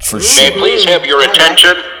 Nice. For May sure. I please have your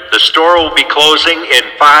attention? The store will be closing in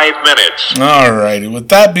 5 minutes. All righty. With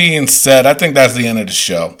that being said, I think that's the end of the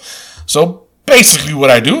show. So basically what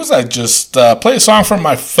I do is I just play a song from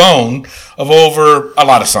my phone of over a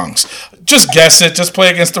lot of songs. Just guess it. Just play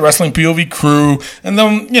against the Wrestling POV crew. And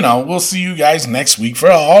then, we'll see you guys next week for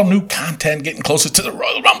all new content getting closer to the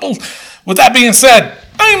Royal Rumble. With that being said,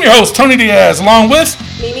 I am your host, Tony Diaz, along with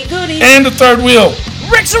Mimi Goody. and the third wheel,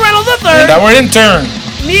 Rick Serrano and III. our intern.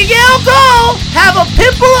 Miguel Cole. Have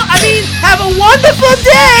a wonderful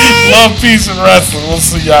day. Love, peace, and wrestling. We'll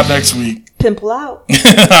see y'all next week. Pimple out.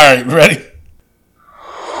 All right, ready?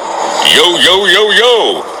 Yo, yo, yo,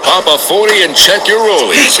 yo. Pop a 40 and check your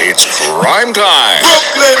rollies. It's crime time.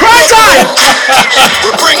 Crime time.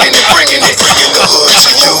 We're bringing it, bringing the hood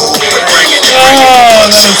to you. We're bringing it,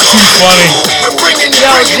 Oh, that's too funny. we're bringing it, Yo,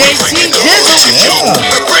 bringing it, JT bringing the hood to you.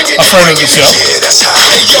 We're bringing A it, friend of the show. yeah, that's how.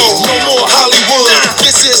 Hey, yo, no more Hollywood.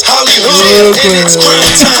 This is Hollywood. And it's crime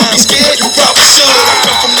time. Be scared, you probably should. I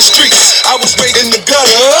come from the streets. I was raised in the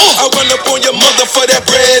gutter. I run up on your mother for that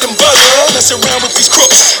bread and butter. Mess around with these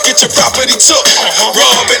crooks. Get your property took.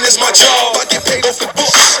 Robbing is my job.